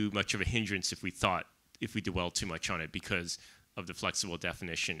too much of a hindrance if we dwell too much on it because of the flexible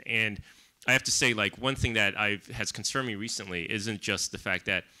definition. And I have to say, one thing that has concerned me recently isn't just the fact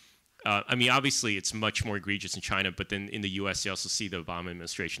that obviously it's much more egregious in China, but then in the U.S. you also see the Obama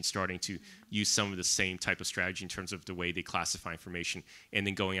administration starting to use some of the same type of strategy in terms of the way they classify information, and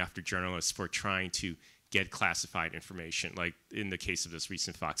then going after journalists for trying to get classified information, like in the case of this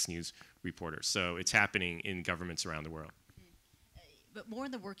recent Fox News reporter. So it's happening in governments around the world. But more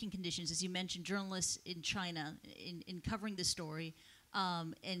in the working conditions, as you mentioned, journalists in China, in covering this story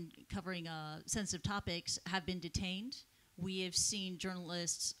and covering sensitive topics, have been detained. We have seen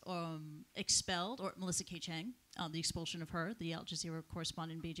journalists expelled, or Melissa K. Chang, the expulsion of her, the Al Jazeera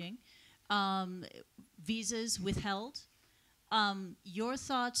correspondent in Beijing, visas withheld. Your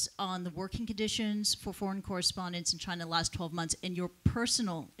thoughts on the working conditions for foreign correspondents in China the last 12 months, and your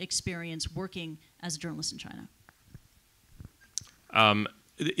personal experience working as a journalist in China?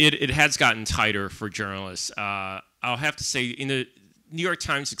 It has gotten tighter for journalists. I'll have to say, in the New York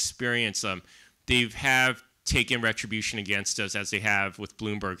Times experience, they have taken retribution against us, as they have with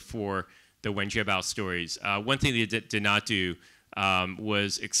Bloomberg for the Wen Jiabao stories. One thing they did not do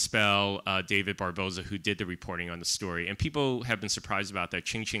was expel David Barboza, who did the reporting on the story. And people have been surprised about that.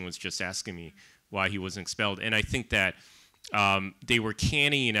 Ching was just asking me why he wasn't expelled. And I think that they were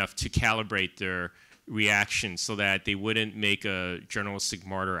canny enough to calibrate their reaction so that they wouldn't make a journalistic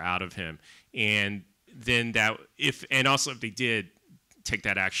martyr out of him. And then if they did take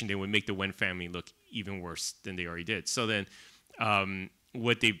that action, they would make the Wen family look even worse than they already did. So then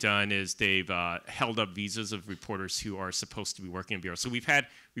what they've done is they've held up visas of reporters who are supposed to be working in bureaus. So we've had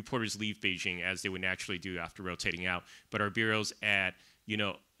reporters leave Beijing, as they would naturally do after rotating out, but our bureau's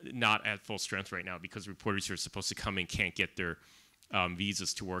not at full strength right now, because reporters who are supposed to come in can't get their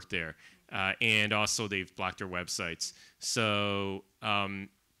visas to work there. And also they've blocked their websites. So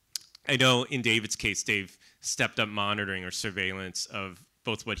I know in David's case, they've stepped up monitoring or surveillance of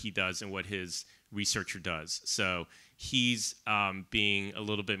both what he does and what his researcher does. So he's being a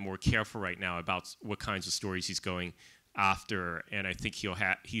little bit more careful right now about what kinds of stories he's going after, and I think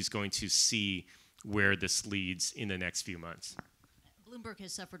he's going to see where this leads in the next few months. Bloomberg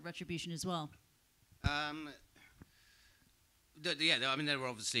has suffered retribution as well. Yeah, I mean, there were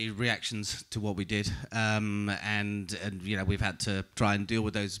obviously reactions to what we did, and you know, we've had to try and deal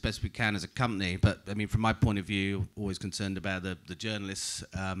with those as best we can as a company. But I mean, from my point of view, always concerned about the journalists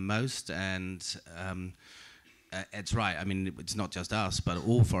most, and Ed's right. I mean, it's not just us, but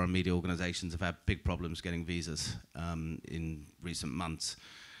all foreign media organisations have had big problems getting visas in recent months.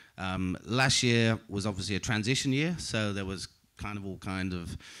 Last year was obviously a transition year, so there was all kind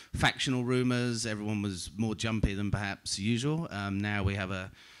of factional rumours. Everyone was more jumpy than perhaps usual. Now we have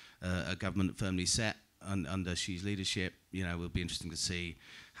a government firmly set under Xi's leadership. You know, it will be interesting to see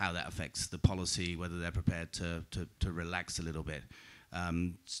how that affects the policy, whether they're prepared to relax a little bit.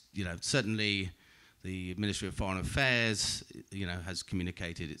 You know, certainly the Ministry of Foreign Affairs, you know, has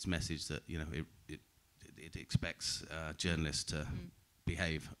communicated its message that, you know, it expects journalists to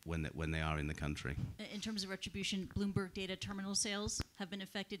behave when they are in the country. In terms of retribution, Bloomberg data terminal sales have been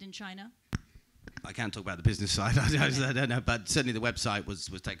affected in China? I can't talk about the business side. I don't know, but certainly the website was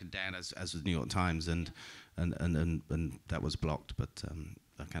taken down as was the New York Times, and that was blocked. But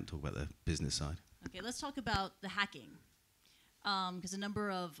I can't talk about the business side. Okay, let's talk about the hacking, because a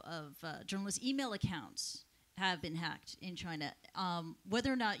number of journalists' email accounts have been hacked in China.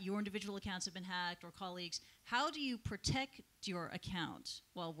 Whether or not your individual accounts have been hacked or colleagues, how do you protect your account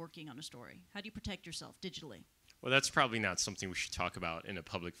while working on a story? How do you protect yourself digitally? Well, that's probably not something we should talk about in a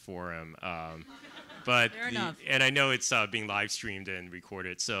public forum. But fair enough. And I know it's being live streamed and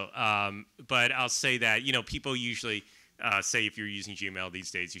recorded. So, but I'll say that, you know, people usually say if you're using Gmail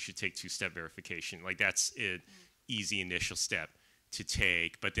these days, you should take two-step verification. Like, that's an easy initial step to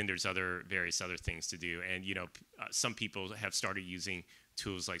take. But then there's various other things to do. And, you know, some people have started using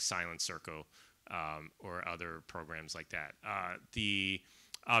tools like Silent Circle or other programs like that.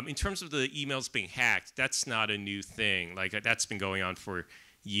 In terms of the emails being hacked, that's not a new thing. Like, that's been going on for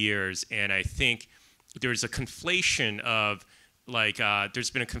years, and I think there's a conflation of, like,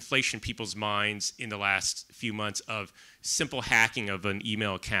 there's been a conflation in people's minds in the last few months of simple hacking of an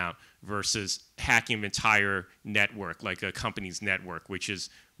email account versus hacking an entire network, like a company's network, which is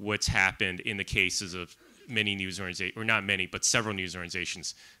what's happened in the cases of many news organizations, or not many, but several news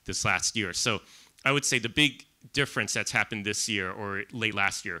organizations this last year. So I would say the big difference that's happened this year or late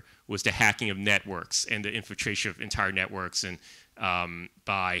last year was the hacking of networks and the infiltration of entire networks and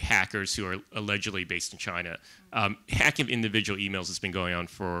by hackers who are allegedly based in China. Hacking of individual emails has been going on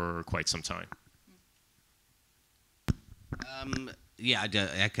for quite some time. Yeah, I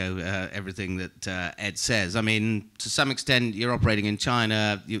echo everything that Ed says. I mean, to some extent, you're operating in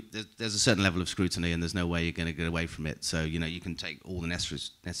China. There's a certain level of scrutiny, and there's no way you're going to get away from it. So, you know, you can take all the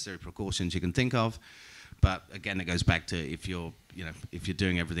necessary precautions you can think of. But again, it goes back to if you're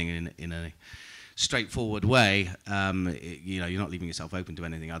doing everything in a straightforward way, you know, you're not leaving yourself open to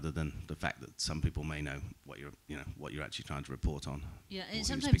anything other than the fact that some people may know what you're actually trying to report on. Yeah, and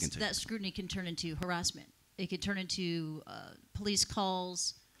sometimes that scrutiny can turn into harassment. It could turn into police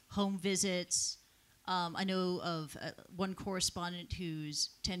calls, home visits. I know of one correspondent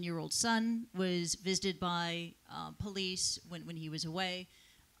whose 10-year-old son was visited by police when he was away.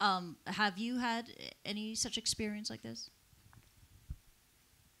 Have you had any such experience like this?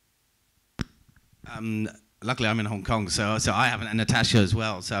 Luckily, I'm in Hong Kong, so I haven't, and Natasha as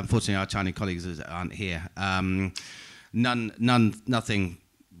well. So unfortunately, our Chinese colleagues aren't here. Nothing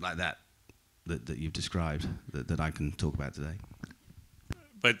like that you've described that I can talk about today.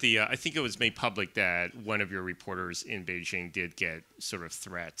 But I think it was made public that one of your reporters in Beijing did get sort of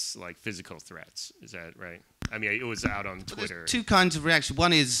threats, like physical threats. Is that right? I mean, it was out on Twitter. There's two kinds of reaction.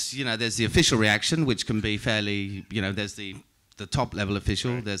 One is, you know, there's the official reaction, which can be fairly, you know, there's the top level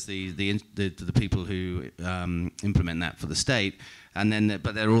official, right. There's the people who implement that for the state, and then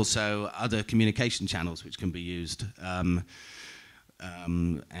but there are also other communication channels which can be used, and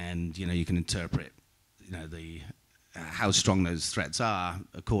you know, you can interpret, you know, how strong those threats are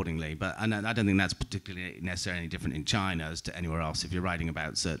accordingly. But I don't think that's particularly necessarily different in China as to anywhere else. If you're writing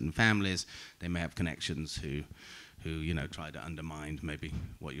about certain families, they may have connections who you know, try to undermine maybe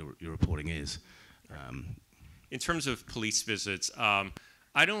what your reporting is. In terms of police visits, I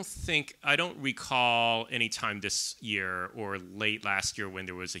don't recall any time this year or late last year when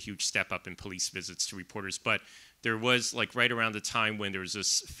there was a huge step up in police visits to reporters, but there was, like, right around the time when there was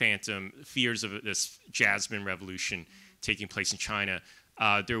this fears of this Jasmine revolution taking place in China,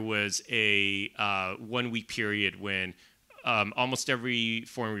 there was a 1 week period when almost every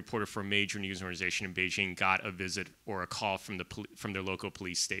foreign reporter for a major news organization in Beijing got a visit or a call from their local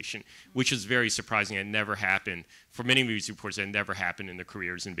police station, which is very surprising. It never happened. For many of these reporters, it never happened in their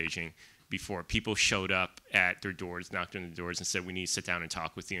careers in Beijing before. People showed up at their doors, knocked on the doors, and said, "We need to sit down and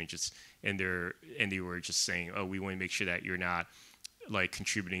talk with you," and they were just saying, "Oh, we want to make sure that you're not like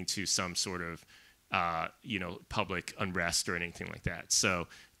contributing to some sort of public unrest or anything like that." So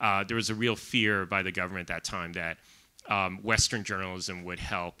there was a real fear by the government at that time that Western journalism would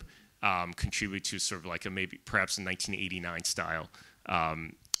help contribute to sort of like maybe perhaps a 1989 style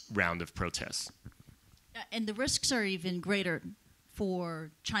round of protests. And the risks are even greater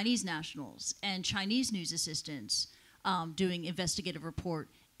for Chinese nationals and Chinese news assistants doing investigative report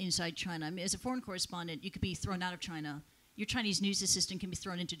inside China. I mean, as a foreign correspondent, you could be thrown out of China. Your Chinese news assistant can be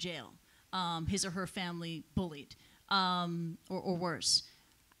thrown into jail, his or her family bullied, or worse.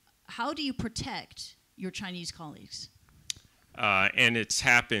 How do you protect your Chinese colleagues? And it's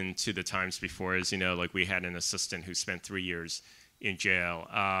happened to the times before, as you know, like we had an assistant who spent 3 years in jail.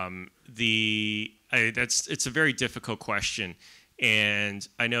 It's a very difficult question, and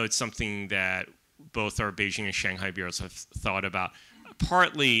I know it's something that both our Beijing and Shanghai bureaus have thought about.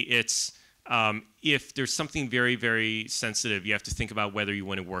 Partly, it's if there's something very, very sensitive, you have to think about whether you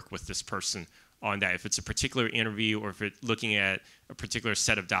want to work with this person on that. If it's a particular interview or if it's looking at a particular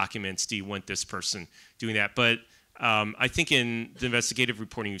set of documents, do you want this person doing that? But I think in the investigative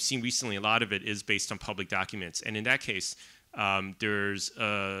reporting you've seen recently, a lot of it is based on public documents. And in that case, there's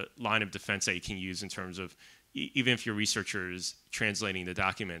a line of defense that you can use in terms of even if your researcher is translating the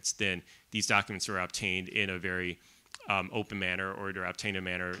documents, then these documents are obtained in a very open manner, or they're obtained in a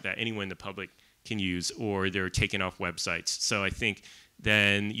manner that anyone in the public can use, or they're taken off websites. So I think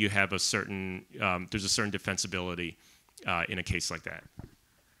then you have there's a certain defensibility in a case like that.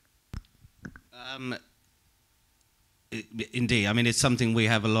 Indeed. I mean, it's something we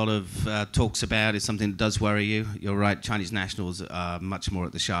have a lot of talks about. It's something that does worry you. You're right, Chinese nationals are much more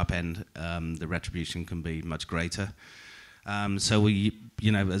at the sharp end. The retribution can be much greater. So we,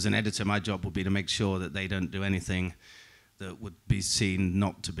 as an editor, my job would be to make sure that they don't do anything that would be seen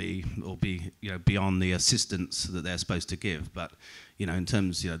not to be, or be, beyond the assistance that they're supposed to give. But, in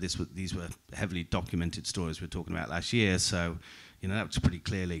terms, these were heavily documented stories we were talking about last year. So, that was pretty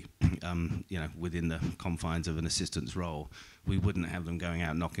clearly, within the confines of an assistant's role. We wouldn't have them going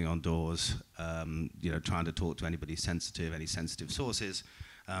out knocking on doors, trying to talk to anybody sensitive, any sensitive sources,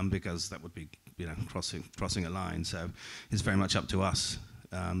 because that would be, crossing a line. So it's very much up to us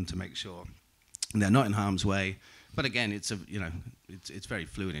to make sure they're not in harm's way. But again, it's very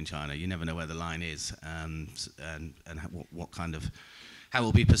fluid in China. You never know where the line is, and what kind of, how it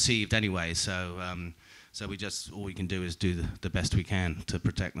will be perceived anyway. So all we can do is do the best we can to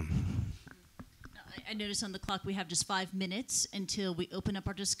protect them. I notice on the clock we have just 5 minutes until we open up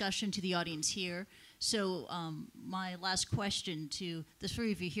our discussion to the audience here. So my last question to the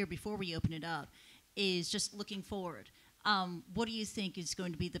three of you here before we open it up is just looking forward. What do you think is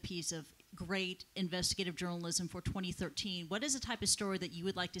going to be the piece of great investigative journalism for 2013? What is the type of story that you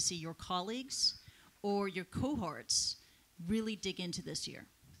would like to see your colleagues or your cohorts really dig into this year?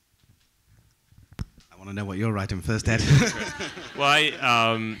 I want to know what you're writing first, Ed.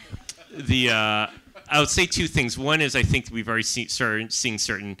 Well, I would say two things. One is I think we've already started seeing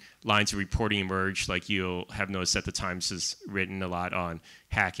certain lines of reporting emerge, like you'll have noticed that the Times has written a lot on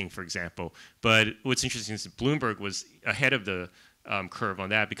hacking, for example. But what's interesting is that Bloomberg was ahead of the curve on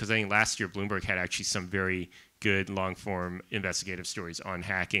that, because I think last year Bloomberg had actually some very good long-form investigative stories on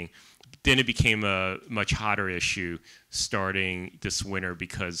hacking. Then it became a much hotter issue starting this winter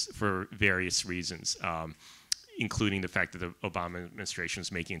for various reasons, including the fact that the Obama administration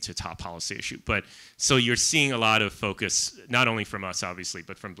is making it a top policy issue. But so you're seeing a lot of focus, not only from us, obviously,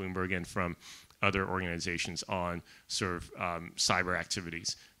 but from Bloomberg and from other organizations on sort of cyber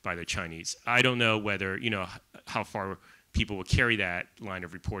activities by the Chinese. I don't know whether, how far people will carry that line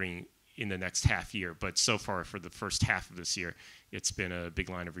of reporting in the next half year, but so far for the first half of this year, it's been a big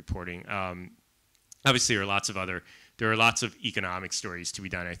line of reporting. Obviously, there are lots of economic stories to be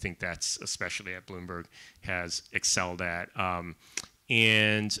done. I think that's especially at Bloomberg has excelled at.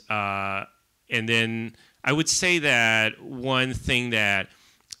 And then I would say that one thing that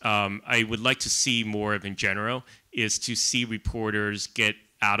I would like to see more of in general is to see reporters get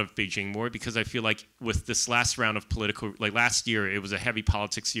out of Beijing more, because I feel like with this last round of political, like last year, it was a heavy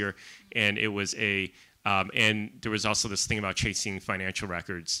politics year, and it was and there was also this thing about chasing financial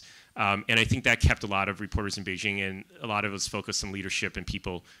records. And I think that kept a lot of reporters in Beijing, and a lot of us focused on leadership and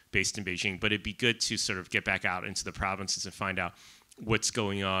people based in Beijing. But it'd be good to sort of get back out into the provinces and find out what's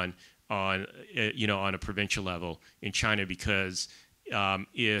going on on on a provincial level in China, because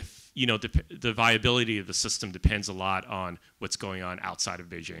if the viability of the system depends a lot on what's going on outside of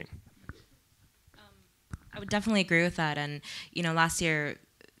Beijing. I would definitely agree with that. And last year,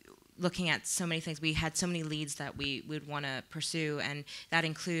 looking at so many things, we had so many leads that we would want to pursue, and that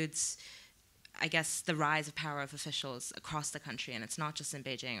includes, I guess, the rise of power of officials across the country, and it's not just in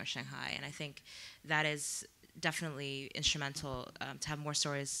Beijing or Shanghai. And I think that is definitely instrumental to have more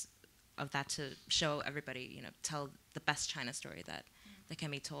stories of that, to show everybody, tell the best China story that can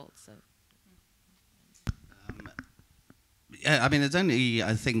be told. So. Yeah, I mean, there's only,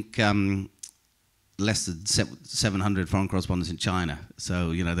 I think, less than 700 foreign correspondents in China.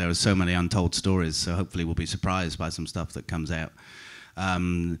 So, there are so many untold stories. So hopefully we'll be surprised by some stuff that comes out.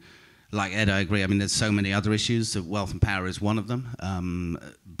 Like Ed, I agree. I mean, there's so many other issues. Wealth and power is one of them.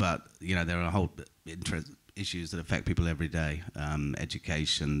 But, there are a whole issues that affect people every day.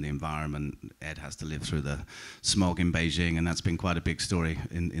 Education, the environment. Ed has to live through the smog in Beijing, and that's been quite a big story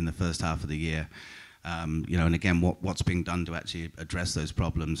in the first half of the year. And again, what's being done to actually address those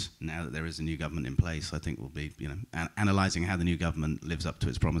problems now that there is a new government in place, I think will be, analysing how the new government lives up to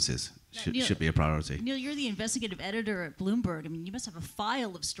its promises should be a priority. Neil, you're the investigative editor at Bloomberg. I mean, you must have a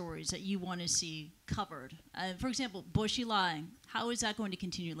file of stories that you want to see covered. For example, Bo Xilai, how is that going to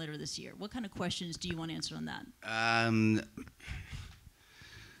continue later this year? What kind of questions do you want to answer on that?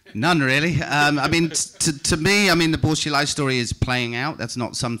 None really. I mean, to me, I mean, the Bo Xilai story is playing out. That's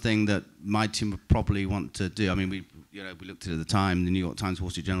not something that my team would probably want to do. I mean, we looked at it at the time. The New York Times, Wall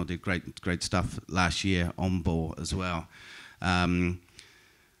Street Journal did great stuff last year on Bo as well. There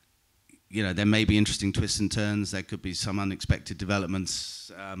may be interesting twists and turns. There could be some unexpected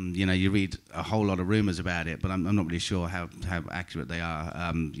developments. You read a whole lot of rumors about it, but I'm not really sure how accurate they are.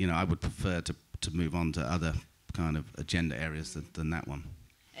 I would prefer to move on to other kind of agenda areas than that one.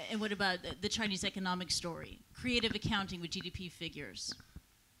 And what about the Chinese economic story? Creative accounting with GDP figures,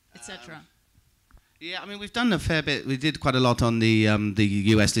 etc. Yeah, I mean, we've done a fair bit. We did quite a lot on the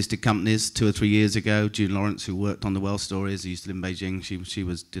US listed companies 2 or 3 years ago. June Lawrence, who worked on the wealth stories, used to live in Beijing. She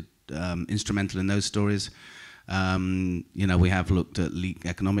was instrumental in those stories. We have looked at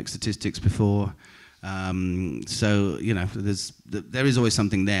economic statistics before. So there is always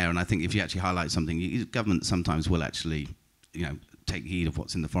something there, and I think if you actually highlight something, government sometimes will actually take heed of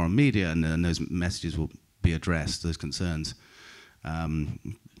what's in the foreign media, and those messages will be addressed, those concerns.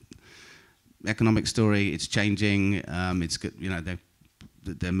 Economic story, it's changing. It's good,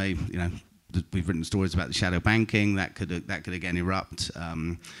 there may, we've written stories about the shadow banking that could again erupt,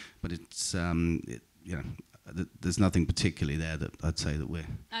 but it's there's nothing particularly there that I'd say that we're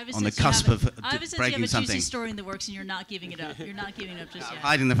on the cusp of breaking something. I have a sense you have a juicy story in the works, and you're not giving it up. You're not giving it up just yet.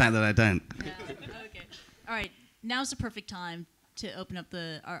 Hiding the fact that I don't. Yeah. Okay. All right. Now's the perfect time to open up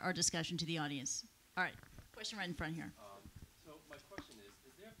our discussion to the audience. All right. Question right in front here. So my question is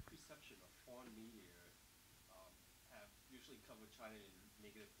there a perception of foreign media have usually covered China in a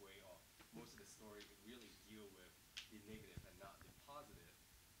negative way, or most of the story really deal with the negative and not the positive?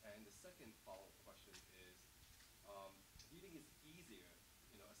 And the second follow-up question is, do you think it's easier,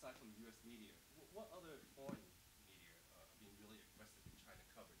 aside from U.S. media, what other foreign media are being really aggressive in China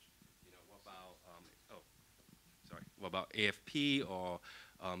coverage? What about AFP or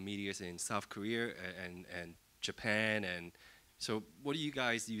medias in South Korea and Japan? And so what do you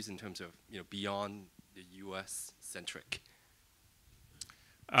guys use in terms of beyond the U.S. centric?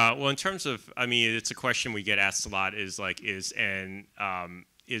 Well, in terms of, I mean, it's a question we get asked a lot. Is the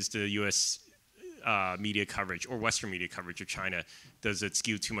U.S. Media coverage or Western media coverage of China, does it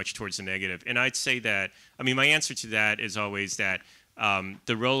skew too much towards the negative? And I'd say that, I mean, my answer to that is always that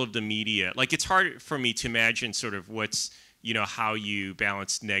the role of the media, like it's hard for me to imagine sort of what's, how you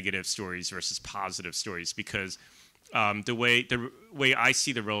balance negative stories versus positive stories, because the way I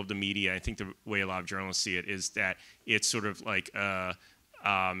see the role of the media, I think the way a lot of journalists see it, is that it's sort of like a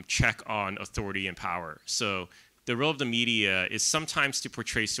check on authority and power. So the role of the media is sometimes to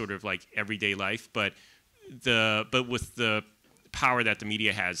portray sort of like everyday life, but with the power that the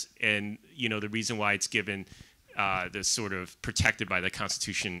media has, and the reason why it's given the sort of protected by the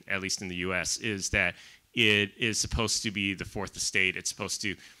Constitution, at least in the U.S., is that it is supposed to be the fourth estate. It's supposed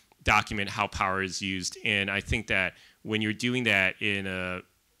to document how power is used, and I think that when you're doing that in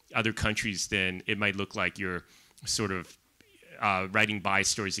other countries, then it might look like you're sort of writing bias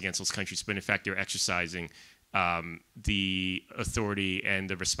stories against those countries, but in fact you're exercising the authority and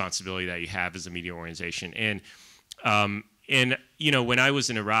the responsibility that you have as a media organization. And when I was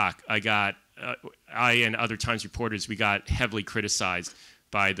in Iraq, I and other Times reporters, we got heavily criticized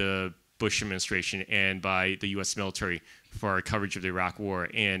by the Bush administration and by the U.S. military for our coverage of the Iraq War.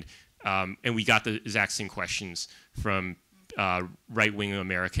 And And we got the exact same questions from right-wing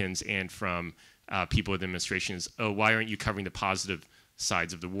Americans and from people with the administration is, oh, why aren't you covering the positive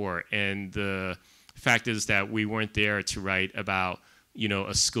sides of the war? And the fact is that we weren't there to write about,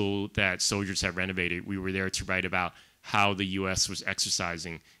 a school that soldiers have renovated. We were there to write about how the U.S. was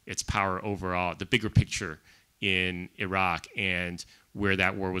exercising its power overall, the bigger picture in Iraq, and where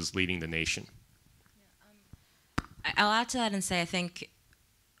that war was leading the nation. I'll add to that and say I think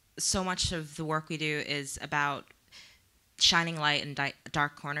so much of the work we do is about shining light in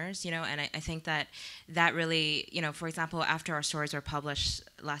dark corners, and I think that really, for example, after our stories were published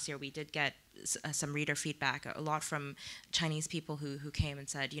last year, we did get some reader feedback, a lot from Chinese people who came and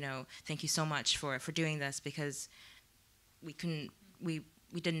said, thank you so much for doing this, because we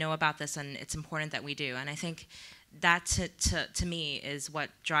didn't know about this, and it's important that we do. And I think that to me is what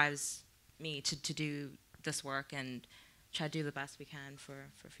drives me to do this work and try to do the best we can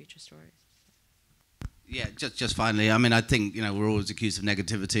for future stories. Yeah, just finally, I mean, I think, we're always accused of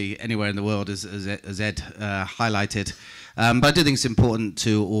negativity anywhere in the world, as Ed highlighted. But I do think it's important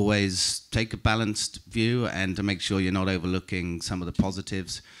to always take a balanced view and to make sure you're not overlooking some of the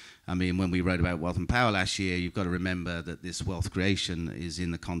positives. I mean, when we wrote about wealth and power last year, you've got to remember that this wealth creation is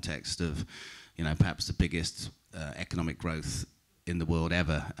in the context of, perhaps the biggest economic growth in the world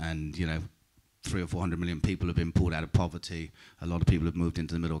ever. And, 300 or 400 million people have been pulled out of poverty. A lot of people have moved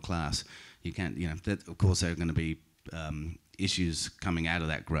into the middle class. You can't, of course, there are going to be issues coming out of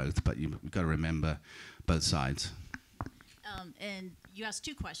that growth, but you've got to remember both sides. And you asked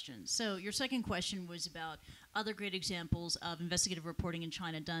two questions. So your second question was about other great examples of investigative reporting in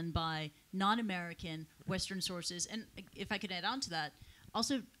China done by non-American Western sources. And if I could add on to that,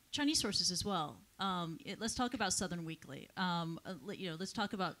 also Chinese sources as well. Let's talk about Southern Weekly. Let's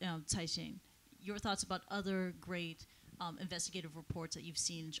talk about Caixin. Your thoughts about other great investigative reports that you've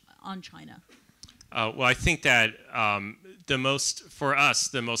seen on China? Well, I think that for us,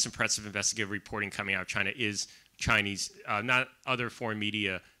 the most impressive investigative reporting coming out of China is Chinese, not other foreign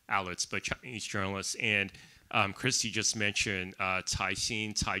media outlets, but Chinese journalists. And Kristie just mentioned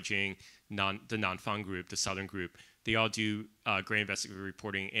Caixin, Caijing, the Nanfang group, the Southern group. They all do great investigative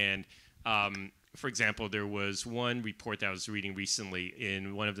reporting. And for example, there was one report that I was reading recently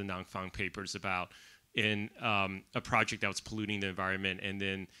in one of the Nanfang papers about a project that was polluting the environment, and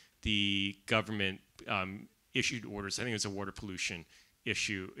then the government issued orders. I think it was a water pollution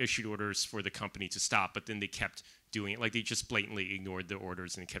issue, issued orders for the company to stop, but then they kept doing it. Like, they just blatantly ignored the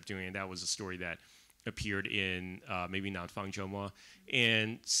orders and kept doing it. And that was a story that appeared in maybe Nanfang Zhonghua.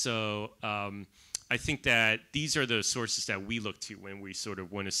 And so I think that these are the sources that we look to when we sort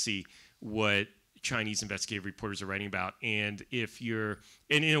of want to see what Chinese investigative reporters are writing about. And and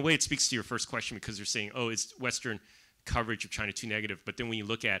in a way it speaks to your first question, because they're saying, oh, is Western coverage of China too negative? But then when you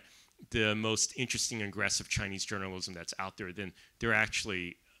look at the most interesting and aggressive Chinese journalism that's out there, then they're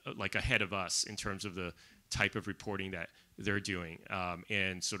actually like ahead of us in terms of the type of reporting that they're doing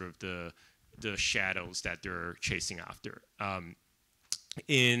and sort of the shadows that they're chasing after.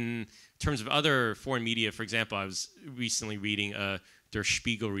 In terms of other foreign media, for example, I was recently reading Der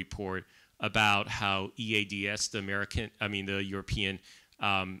Spiegel report about how EADS, the European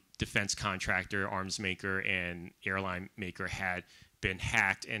defense contractor, arms maker, and airline maker, had been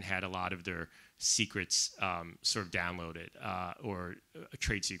hacked and had a lot of their secrets sort of downloaded, or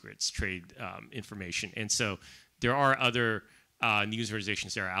trade secrets, trade information. And so there are other news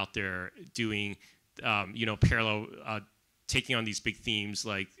organizations that are out there doing, parallel, taking on these big themes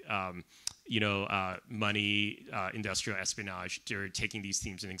like, money, industrial espionage. They're taking these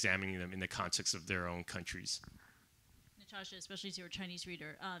themes and examining them in the context of their own countries. Natasha, especially as you're a Chinese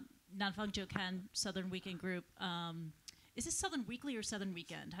reader, Nanfang Zhoukan, Southern Weekend Group. Is it Southern Weekly or Southern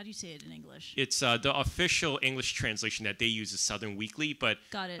Weekend? How do you say it in English? It's the official English translation that they use is Southern Weekly, but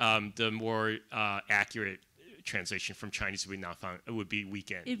the more accurate translation from Chinese would be Nanfang. It would be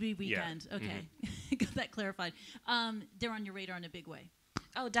Weekend. It'd be Weekend. Yeah. Okay, got that clarified. They're on your radar in a big way.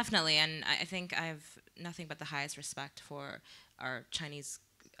 Oh, definitely, and I think I have nothing but the highest respect for our Chinese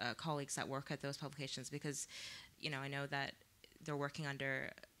colleagues that work at those publications, because, I know that they're working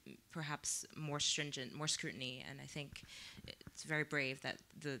under perhaps more stringent, more scrutiny, and I think it's very brave that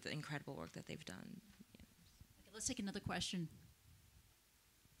the incredible work that they've done. Okay, let's take another question.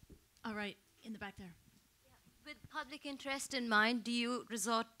 All right, in the back there. With public interest in mind, do you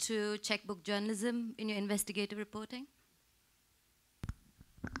resort to checkbook journalism in your investigative reporting?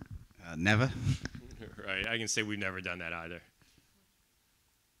 Never. Right, I can say we've never done that either.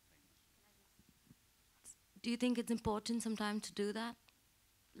 Do you think it's important sometimes to do that?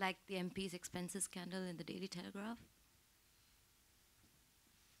 Like the MP's expenses scandal in the Daily Telegraph?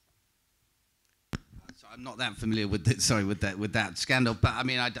 So I'm not that familiar with with that scandal, but I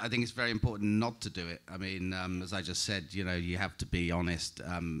mean, I think it's very important not to do it. I mean, as I just said, you have to be honest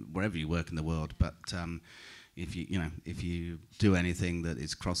wherever you work in the world. But if you do anything that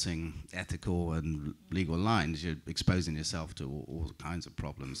is crossing ethical and legal lines, you're exposing yourself to all kinds of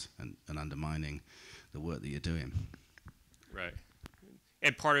problems and undermining the work that you're doing. Right.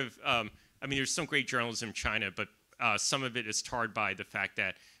 And part of, I mean, there's some great journalism in China, but some of it is tarred by the fact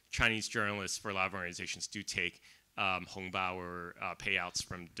that Chinese journalists for a lot of organizations do take hongbao or payouts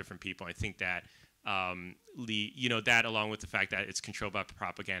from different people. I think that, that along with the fact that it's controlled by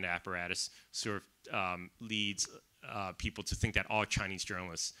propaganda apparatus sort of leads people to think that all Chinese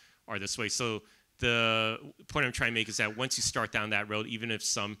journalists are this way. So the point I'm trying to make is that once you start down that road, even if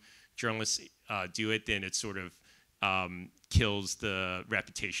some journalists do it, then it sort of kills the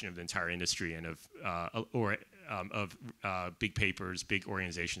reputation of the entire industry and of big papers, big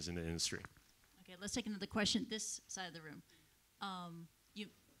organizations in the industry. Okay, let's take another question. This side of the room. Yeah,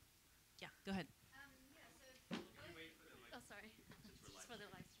 go ahead. Oh, sorry. Just for the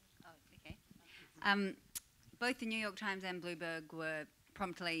live stream. Oh, okay. Both the New York Times and Bloomberg were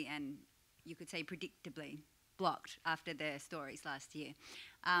promptly and you could say predictably blocked after their stories last year.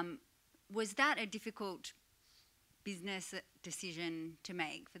 Was that a difficult business decision to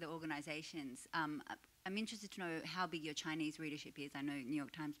make for the organizations? I'm interested to know how big your Chinese readership is. I know New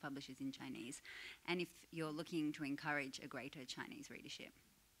York Times publishes in Chinese, and if you're looking to encourage a greater Chinese readership.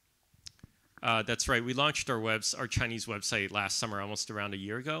 That's right. We launched our Chinese website last summer, almost around a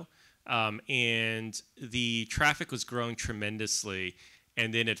year ago, and the traffic was growing tremendously,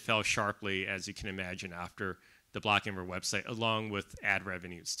 and then it fell sharply, as you can imagine, after the blocking of our website, along with ad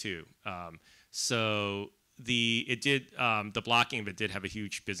revenues too. So the blocking of it did have a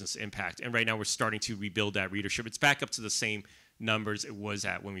huge business impact, and right now we're starting to rebuild that readership. It's back up to the same numbers it was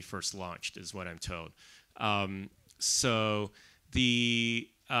at when we first launched, is what I'm told. And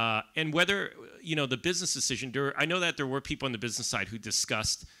whether the business decision, I know that there were people on the business side who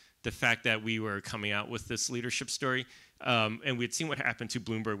discussed the fact that we were coming out with this leadership story, and we had seen what happened to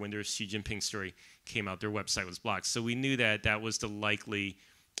Bloomberg when their Xi Jinping story came out. Their website was blocked, so we knew that that was the likely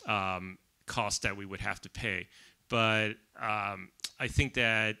cost that we would have to pay. But I think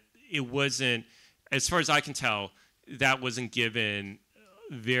that it wasn't, as far as I can tell, that wasn't given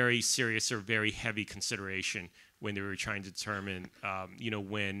very serious or very heavy consideration when they were trying to determine,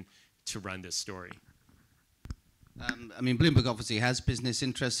 when to run this story. I mean, Bloomberg obviously has business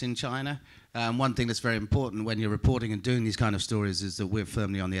interests in China. One thing that's very important when you're reporting and doing these kind of stories is that we're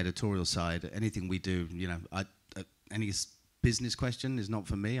firmly on the editorial side. Anything we do, any business question is not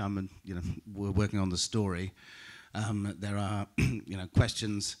for me. We're working on the story. There are,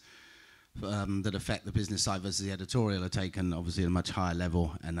 questions that affect the business side versus the editorial are taken obviously at a much higher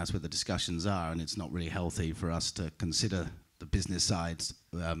level, and that's where the discussions are. And it's not really healthy for us to consider the business sides.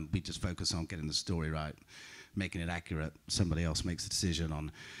 We just focus on getting the story right, making it accurate. Somebody else makes the decision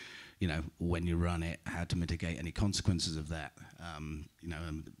on, when you run it, how to mitigate any consequences of that. And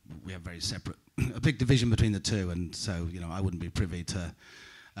we have very separate, a big division between the two, and so I wouldn't be privy to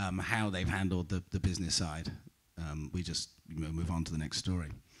how they've handled the business side. We just move on to the next story.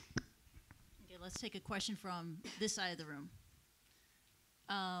 Okay, let's take a question from this side of the room.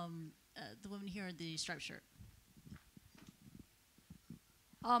 The woman here in the striped shirt.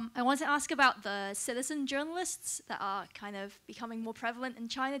 I want to ask about the citizen journalists that are kind of becoming more prevalent in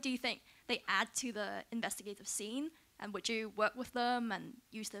China. Do you think they add to the investigative scene? And would you work with them and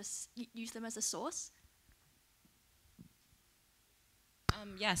use them as a source?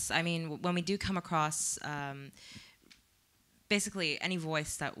 Yes, I mean, when we do come across, basically any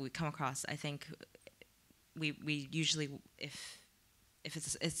voice that we come across, I think we usually, if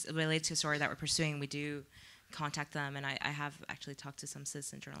it's related to a story that we're pursuing, we do contact them, and I have actually talked to some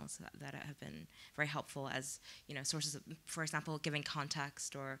citizen journalists that have been very helpful as sources of, for example, giving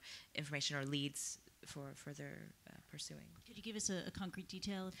context or information or leads for further pursuing. Could you give us a concrete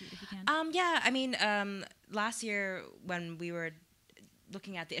detail if you can? Yeah, I mean, last year when we were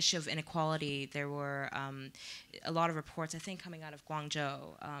looking at the issue of inequality, there were a lot of reports, I think, coming out of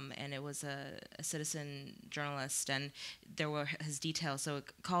Guangzhou, and it was a citizen journalist, and there were his details. So it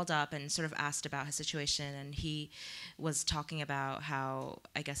called up and sort of asked about his situation, and he was talking about how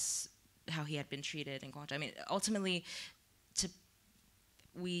he had been treated in Guangzhou. I mean, ultimately,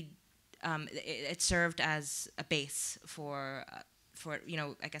 it served as a base for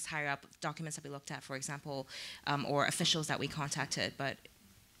higher up documents that we looked at, for example, or officials that we contacted, but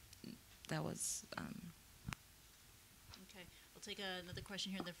that was... Okay, we'll take another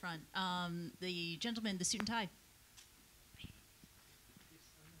question here in the front. The gentleman, the suit and tie.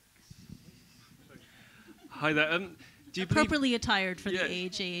 Hi there. Do you Appropriately attired for the Yeah.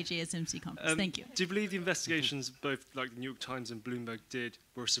 AHA-AJSMC conference. Thank you. Do you believe the investigations both like the New York Times and Bloomberg did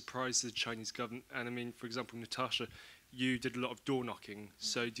were a surprise to the Chinese government? And I mean, for example, Natasha, you did a lot of door knocking.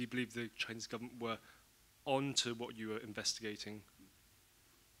 So do you believe the Chinese government were on to what you were investigating?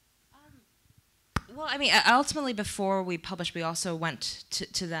 Well, I mean, ultimately, before we published, we also went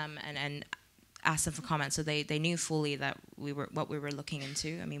to them and asked them for comments, so they knew fully that what we were looking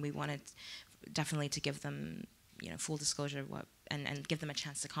into. I mean, we wanted definitely to give them, full disclosure of what, and give them a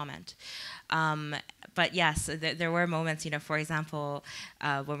chance to comment. But yes, there were moments, for example,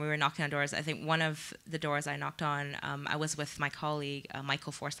 when we were knocking on doors. I think one of the doors I knocked on, I was with my colleague,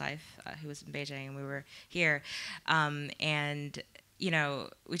 Michael Forsyth, who was in Beijing, and we were here. And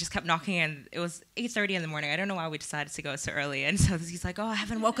we just kept knocking, and it was 8:30 in the morning. I don't know why we decided to go so early. And so he's like, "Oh, I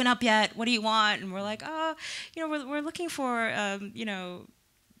haven't woken up yet. What do you want?" And we're like, "Oh, we're looking for,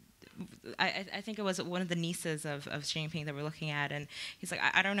 I think it was one of the nieces of Xi Jinping that we're looking at." And he's like,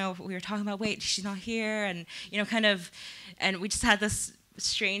 I don't know if we were talking about, wait, she's not here. And, and we just had this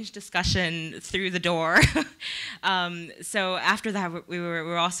strange discussion through the door. So after that, we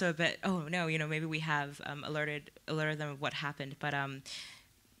were also a bit, oh no, maybe we have alerted them of what happened. But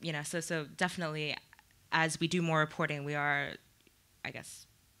so definitely, as we do more reporting, we are, I guess,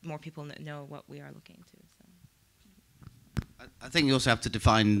 more people know what we are looking into. So. I think you also have to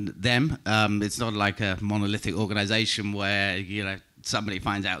define them. It's not like a monolithic organization where somebody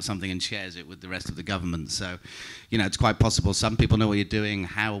finds out something and shares it with the rest of the government. So, it's quite possible some people know what you're doing.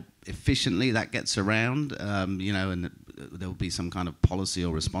 How efficiently that gets around, and there will be some kind of policy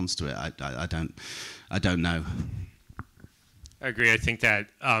or response to it. I don't know. I agree. I think that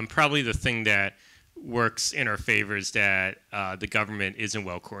probably the thing that works in our favor is that the government isn't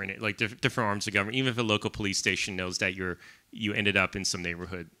well coordinated. Like different arms of government, even if a local police station knows that you ended up in some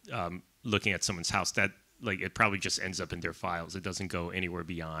neighborhood looking at someone's house, that it probably just ends up in their files. It doesn't go anywhere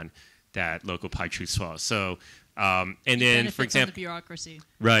beyond that local Paichu's file. So, and then, for example, the bureaucracy.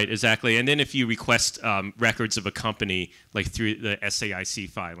 Right, exactly. And then if you request records of a company, like through the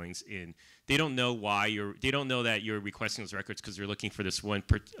SAIC filings, they don't know they don't know that you're requesting those records because you're looking for this one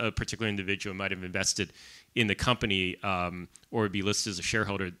particular individual who might have invested in the company or be listed as a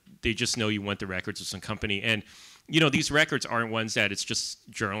shareholder. They just know you want the records of some company. And these records aren't ones that it's just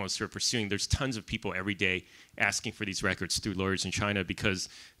journalists who are pursuing. There's tons of people every day asking for these records through lawyers in China, because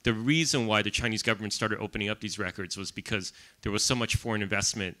the reason why the Chinese government started opening up these records was because there was so much foreign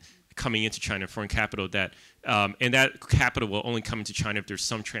investment coming into China, foreign capital, that and that capital will only come into China if there's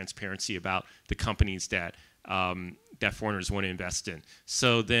some transparency about the companies that that foreigners want to invest in.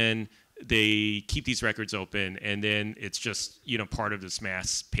 So then they keep these records open, and then it's just part of this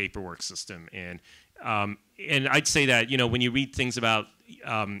mass paperwork system. And I'd say that when you read things about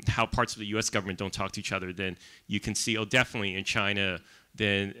how parts of the U.S. government don't talk to each other, then you can see, oh, definitely in China,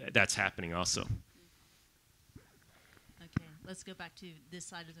 then that's happening also. Okay, let's go back to this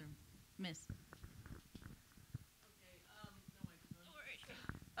side of the room. Miss.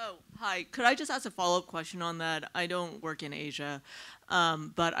 Oh, hi. Could I just ask a follow-up question on that? I don't work in Asia,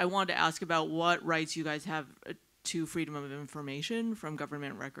 but I wanted to ask about what rights you guys have to freedom of information from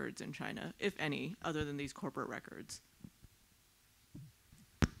government records in China, if any, other than these corporate records.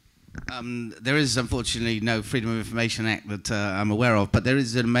 There is unfortunately no Freedom of Information Act that I'm aware of, but there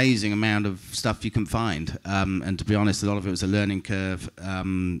is an amazing amount of stuff you can find. And to be honest, a lot of it was a learning curve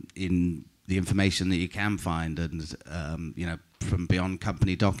in the information that you can find, and from beyond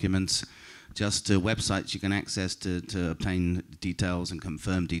company documents just to websites you can access to obtain details and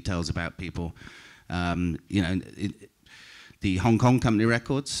confirm details about people. The Hong Kong company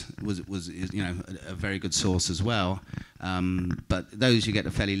records was a very good source as well, but those you get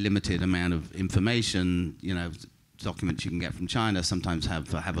a fairly limited amount of information. Documents you can get from China sometimes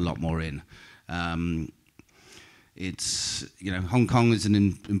have a lot more in. It's Hong Kong is an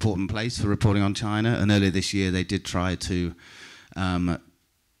important place for reporting on China, and earlier this year they did try to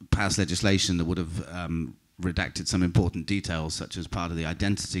pass legislation that would have redacted some important details, such as part of the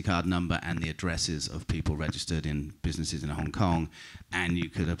identity card number and the addresses of people registered in businesses in Hong Kong, and you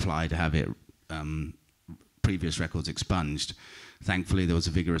could apply to have it previous records expunged. Thankfully, there was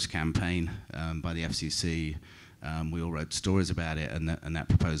a vigorous campaign by the FCC. We all wrote stories about it, and that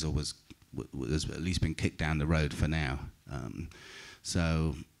proposal was at least been kicked down the road for now.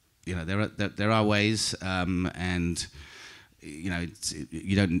 So, there are ways, and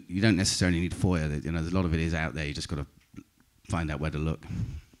you don't necessarily need FOIA. A lot of it is out there. You just got to find out where to look.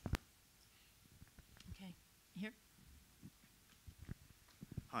 Okay, here.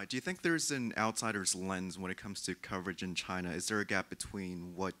 Hi, do you think there's an outsider's lens when it comes to coverage in China? Is there a gap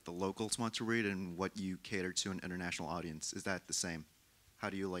between what the locals want to read and what you cater to an international audience? Is that the same? How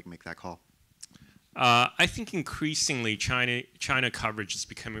do you like make that call? I think increasingly China coverage is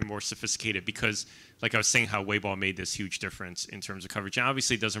becoming more sophisticated because, like I was saying, how Weibo made this huge difference in terms of coverage. And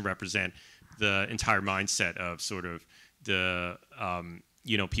obviously it doesn't represent the entire mindset of sort of the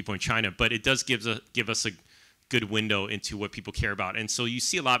people in China, but it does give us a good window into what people care about. And so you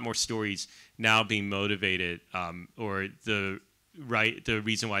see a lot more stories now being motivated, or the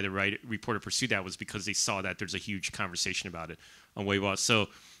reason why the right reporter pursued that was because they saw that there's a huge conversation about it on Weibo. So.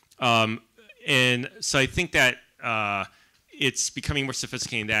 And so I think that it's becoming more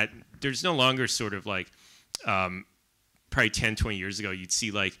sophisticated, that there's no longer sort of like probably 10, 20 years ago, you'd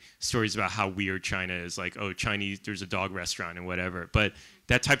see like stories about how weird China is, like, oh, Chinese, there's a dog restaurant and whatever. But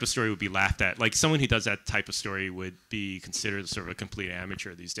that type of story would be laughed at. Like someone who does that type of story would be considered sort of a complete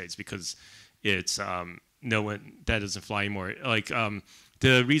amateur these days because it's no one, that doesn't fly anymore. Like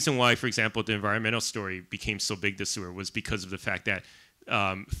the reason why, for example, the environmental story became so big this year was because of the fact that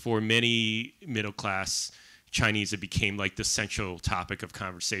for many middle-class Chinese, it became like the central topic of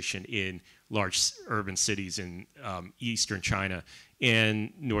conversation in large urban cities in eastern China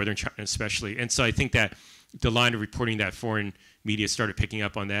and northern China especially. And so I think that the line of reporting that foreign media started picking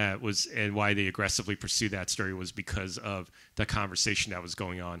up on that was, and why they aggressively pursued that story was because of the conversation that was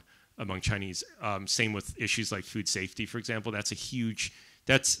going on among Chinese. Same with issues like food safety, for example.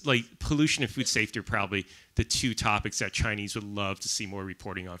 That's like pollution and food safety are probably the two topics that Chinese would love to see more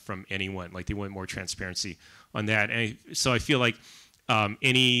reporting on from anyone. Like they want more transparency on that. And so I feel like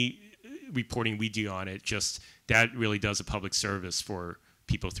any reporting we do on it, just that really does a public service for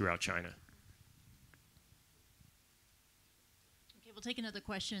people throughout China. Okay, we'll take another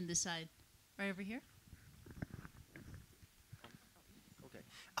question on this side. Right over here.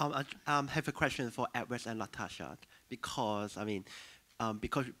 I have a question for Edward and Natasha, because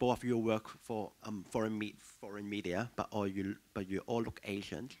because both of you work for foreign media, but you all look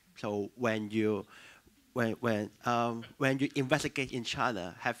Asian. So when you investigate in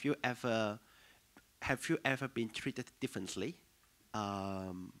China, have you ever been treated differently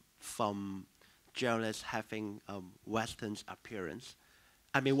from journalists having Western appearance?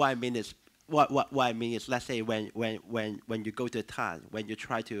 I mean, what I mean is, let's say when you go to a town, when you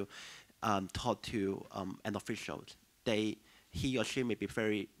try to talk to an official, he or she may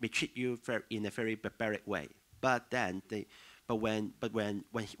treat you in a very barbaric way. But when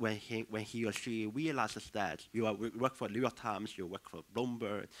he or she realizes that you work for New York Times, you work for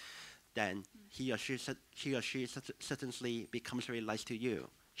Bloomberg, then he or she certainly becomes very nice to you,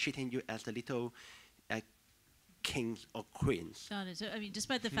 treating you as the little kings or queens. Got it. So, I mean,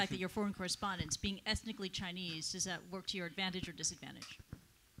 despite the fact that you're foreign correspondents, being ethnically Chinese, does that work to your advantage or disadvantage?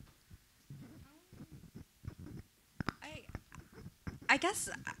 I guess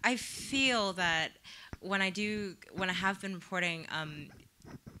I feel that when I have been reporting,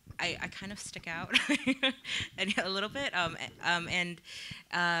 I kind of stick out a little bit, and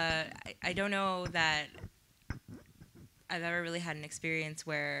I don't know that I've ever really had an experience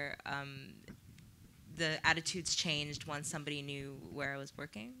where the attitudes changed once somebody knew where I was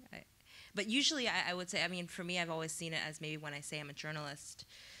working. But usually I would say, I mean, for me, I've always seen it as maybe when I say I'm a journalist,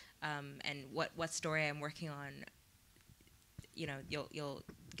 and what story I'm working on, you'll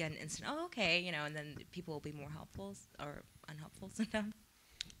get an instant, oh, okay, and then people will be more helpful or unhelpful sometimes.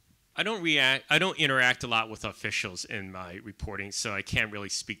 I don't interact a lot with officials in my reporting, so I can't really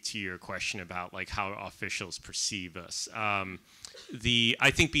speak to your question about like how officials perceive us. I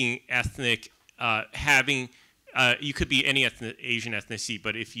think being ethnic, you could be any Asian ethnicity,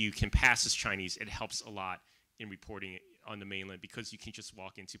 but if you can pass as Chinese, it helps a lot in reporting on the mainland because you can just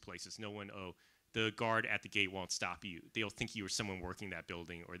walk into places. The guard at the gate won't stop you. They'll think you are someone working that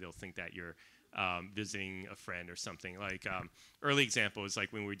building, or they'll think that you're visiting a friend or something. Like early example is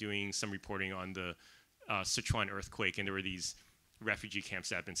like when we were doing some reporting on the Sichuan earthquake, and there were these refugee camps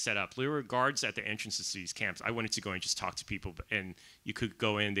that had been set up. There were guards at the entrances to these camps. I wanted to go and just talk to people, and you could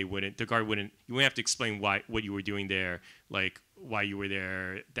go in. The guard wouldn't. You wouldn't have to explain what you were doing there, like why you were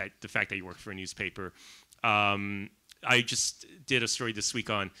there, the fact that you worked for a newspaper. I just did a story this week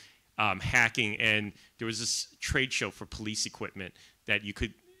on hacking, and there was this trade show for police equipment that you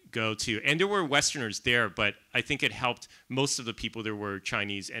could go to, and there were Westerners there, but I think it helped. Most of the people there were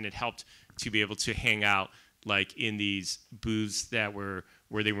Chinese, and it helped to be able to hang out like in these booths that where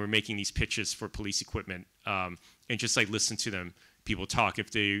they were making these pitches for police equipment, and just like listen to people talk.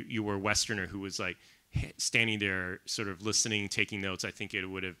 If you were a Westerner who was like standing there sort of listening, taking notes, I think it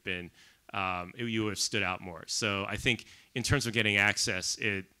would have been you would have stood out more. So I think in terms of getting access,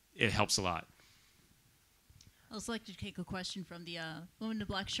 it helps a lot. I'd also like to take a question from the woman in the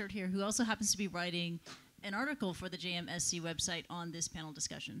black shirt here, who also happens to be writing an article for the JMSC website on this panel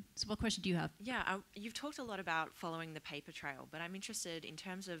discussion. So what question do you have? Yeah, you've talked a lot about following the paper trail, but I'm interested in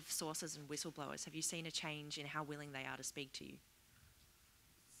terms of sources and whistleblowers. Have you seen a change in how willing they are to speak to you?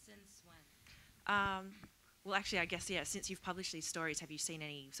 Since when? Well, actually, I guess, yeah, since you've published these stories, have you seen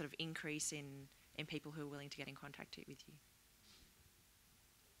any sort of increase in people who are willing to get in contact with you?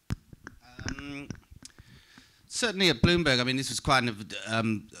 Certainly at Bloomberg, I mean, this was kind of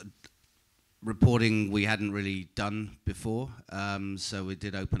reporting we hadn't really done before. So we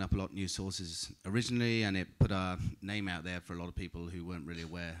did open up a lot of new sources originally, and it put our name out there for a lot of people who weren't really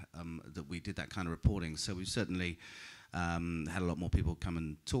aware that we did that kind of reporting. So we've certainly had a lot more people come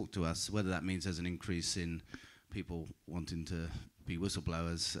and talk to us. Whether that means there's an increase in people wanting to be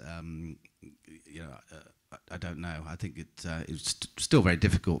whistleblowers, I don't know. I think it's still very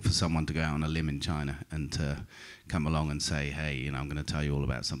difficult for someone to go out on a limb in China and to come along and say, hey, I'm going to tell you all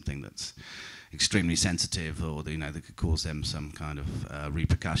about something that's extremely sensitive, or that could cause them some kind of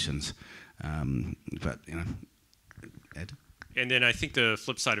repercussions. But Ed? And then I think the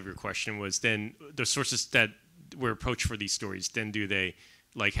flip side of your question was then the sources that were approached for these stories, then do they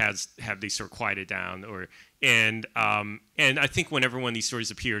have they sort of quieted down, and I think whenever one of these stories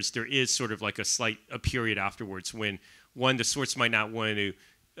appears, there is sort of like a period afterwards when the source might not want to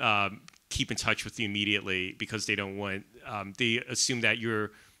keep in touch with you immediately because they don't want they assume that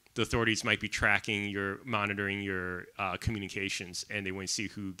the authorities might be monitoring your communications, and they want to see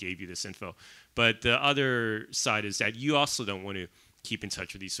who gave you this info. But the other side is that you also don't want to keep in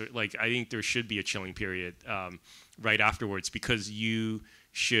touch with these. I think there should be a chilling period right afterwards, because you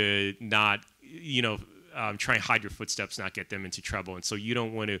should not, try and hide your footsteps, not get them into trouble. And so you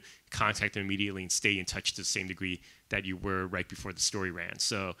don't want to contact them immediately and stay in touch to the same degree that you were right before the story ran.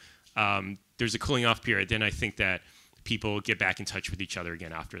 So there's a cooling off period. Then I think that people get back in touch with each other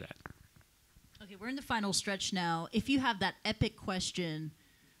again after that. Okay, we're in the final stretch now. If you have that epic question,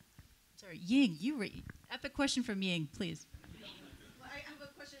 sorry, Ying, epic question from Ying, please. Well, I have a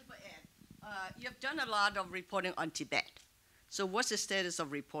question for Ed. You've done a lot of reporting on Tibet. So what's the status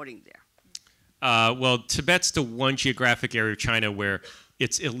of reporting there? Well, Tibet's the one geographic area of China where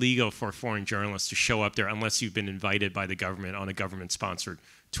it's illegal for foreign journalists to show up there unless you've been invited by the government on a government-sponsored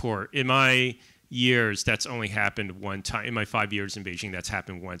tour. In my years, that's only happened one time. In my 5 years in Beijing, that's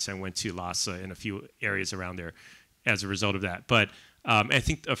happened once. I went to Lhasa and a few areas around there as a result of that. But I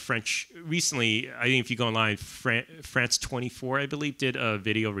think recently, I think if you go online, France 24, I believe, did a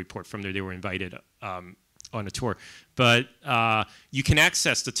video report from there. They were invited on a tour. But you can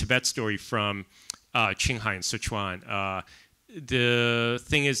access the Tibet story from Qinghai and Sichuan. The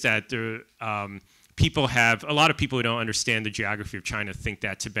thing is that a lot of people who don't understand the geography of China think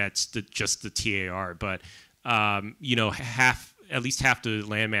that Tibet's just the TAR, but at least half the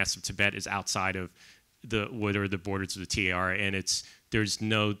landmass of Tibet is outside of what are the borders of the TAR, and there's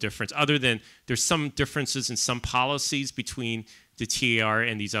no difference other than there's some differences in some policies between the TAR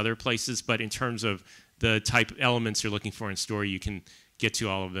and these other places, but in terms of the type of elements you're looking for in story, you can get to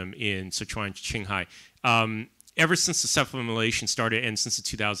all of them in Sichuan, Qinghai. Ever since the self-immolation started and since the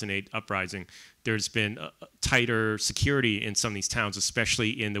 2008 uprising, there's been tighter security in some of these towns,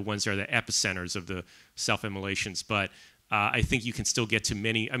 especially in the ones that are the epicenters of the self-immolations. But I think you can still get to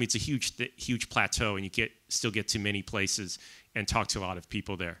many. I mean, it's a huge plateau, and you still get to many places and talk to a lot of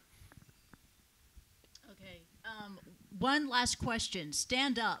people there. Okay. One last question.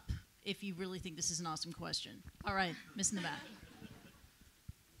 Stand up if you really think this is an awesome question. All right, Miss in the back.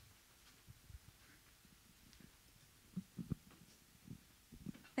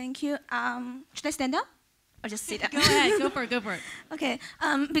 Thank you. Should I stand up or just sit down? Go ahead. Go for it. Okay.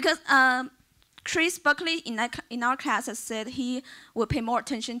 Because Chris Buckley in our class has said he will pay more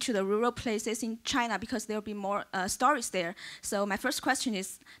attention to the rural places in China because there will be more stories there. So my first question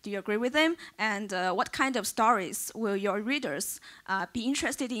is, do you agree with him? And what kind of stories will your readers be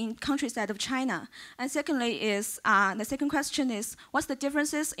interested in countryside of China? And secondly the second question is, what's the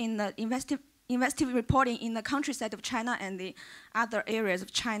differences in the investigative reporting in the countryside of China and the other areas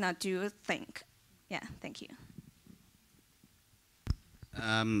of China, do you think? Yeah, thank you.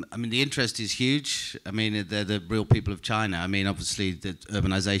 I mean, the interest is huge. I mean, they're the real people of China. I mean, obviously, the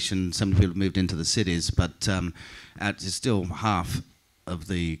urbanization, some people have moved into the cities, but it's still half of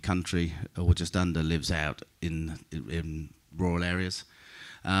the country, or just under, lives out in rural areas.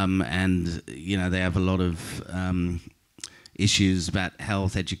 And, they have a lot of issues about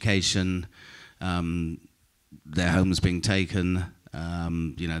health, education, their homes being taken,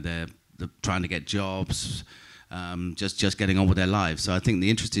 their trying to get jobs, just getting on with their lives. So I think the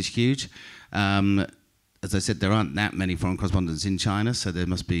interest is huge. As I said, there aren't that many foreign correspondents in China, so there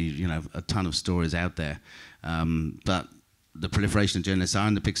must be, a ton of stories out there. But the proliferation of journalists are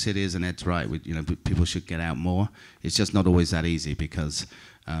in the big cities, and Ed's right. People should get out more. It's just not always that easy because,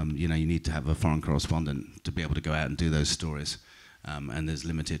 you need to have a foreign correspondent to be able to go out and do those stories, and there's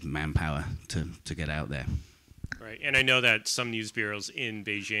limited manpower to get out there. Right, and I know that some news bureaus in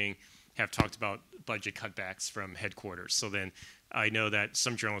Beijing have talked about budget cutbacks from headquarters. So then I know that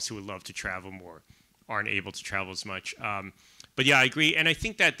some journalists who would love to travel more aren't able to travel as much. But yeah, I agree. And I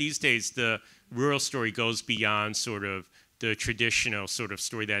think that these days the rural story goes beyond sort of the traditional sort of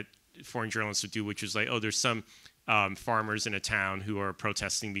story that foreign journalists would do, which is like, oh, there's some farmers in a town who are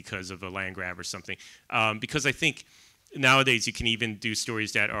protesting because of a land grab or something. Because I think nowadays you can even do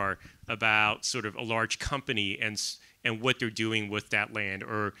stories that are about sort of a large company and what they're doing with that land,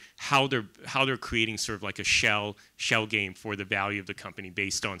 or how they're creating sort of like a shell game for the value of the company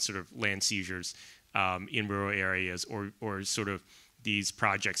based on sort of land seizures in rural areas, or sort of these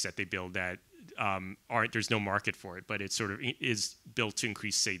projects that they build that there's no market for it, but it sort of is built to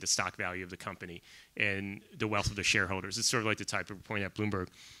increase, say, the stock value of the company and the wealth of the shareholders. It's sort of like the type of reporting that Bloomberg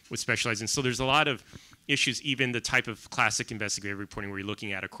would specialize in. So there's a lot of issues, even the type of classic investigative reporting where you're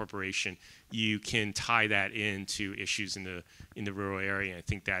looking at a corporation, you can tie that into issues in the rural area. I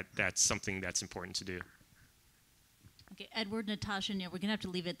think that's something that's important to do. Okay, Edward, Natasha, Neil, we're going to have to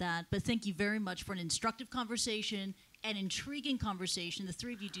leave it at that. But thank you very much for an instructive conversation, an intriguing conversation. The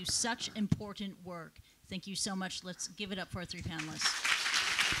three of you do such important work. Thank you so much. Let's give it up for our three panelists.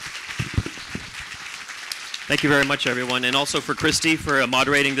 Thank you very much, everyone, and also for Kristie for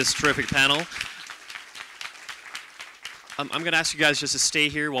moderating this terrific panel. I'm going to ask you guys just to stay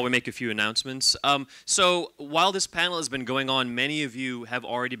here while we make a few announcements. So while this panel has been going on, many of you have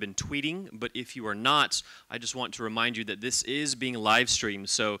already been tweeting, but if you are not, I just want to remind you that this is being live streamed,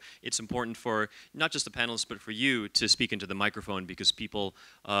 so it's important for not just the panelists, but for you to speak into the microphone, because people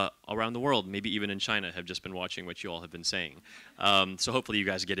around the world, maybe even in China, have just been watching what you all have been saying. So hopefully you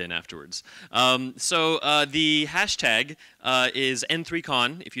guys get in afterwards. The hashtag is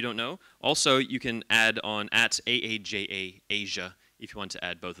N3Con, if you don't know. Also, you can add on at AAJA Asia if you want to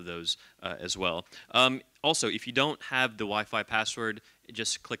add both of those as well. Also, if you don't have the Wi-Fi password,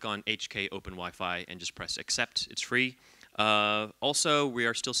 just click on HK Open Wi-Fi and just press accept. It's free. Also, we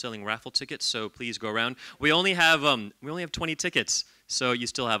are still selling raffle tickets, so please go around. We only have 20 tickets, so you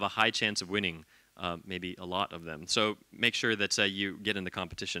still have a high chance of winning, maybe a lot of them. So make sure that you get in the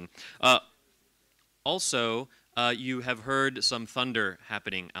competition. Also, you have heard some thunder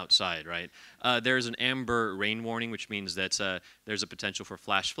happening outside, right? There's an amber rain warning, which means that there's a potential for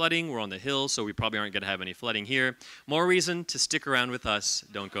flash flooding. We're on the hill, so we probably aren't going to have any flooding here. More reason to stick around with us.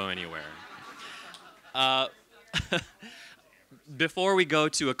 Don't go anywhere. Before we go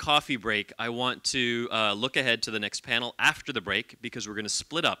to a coffee break, I want to look ahead to the next panel after the break, because we're going to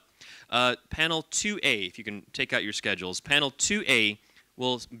split up. Panel 2A, if you can take out your schedules. Panel 2A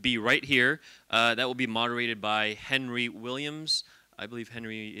will be right here. That will be moderated by Henry Williams. I believe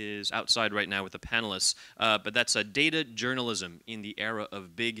Henry is outside right now with the panelists, but that's data journalism in the era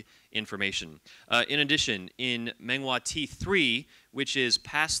of big information. In addition, in Menghua T3, which is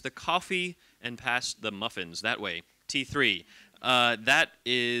past the coffee and past the muffins, that way, T3, that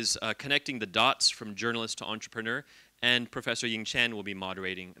is connecting the dots from journalist to entrepreneur, and Professor Ying Chen will be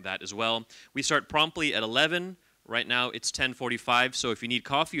moderating that as well. We start promptly at 11. Right now it's 10:45, so if you need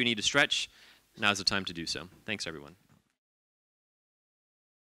coffee or need to stretch, now's the time to do so. Thanks, everyone.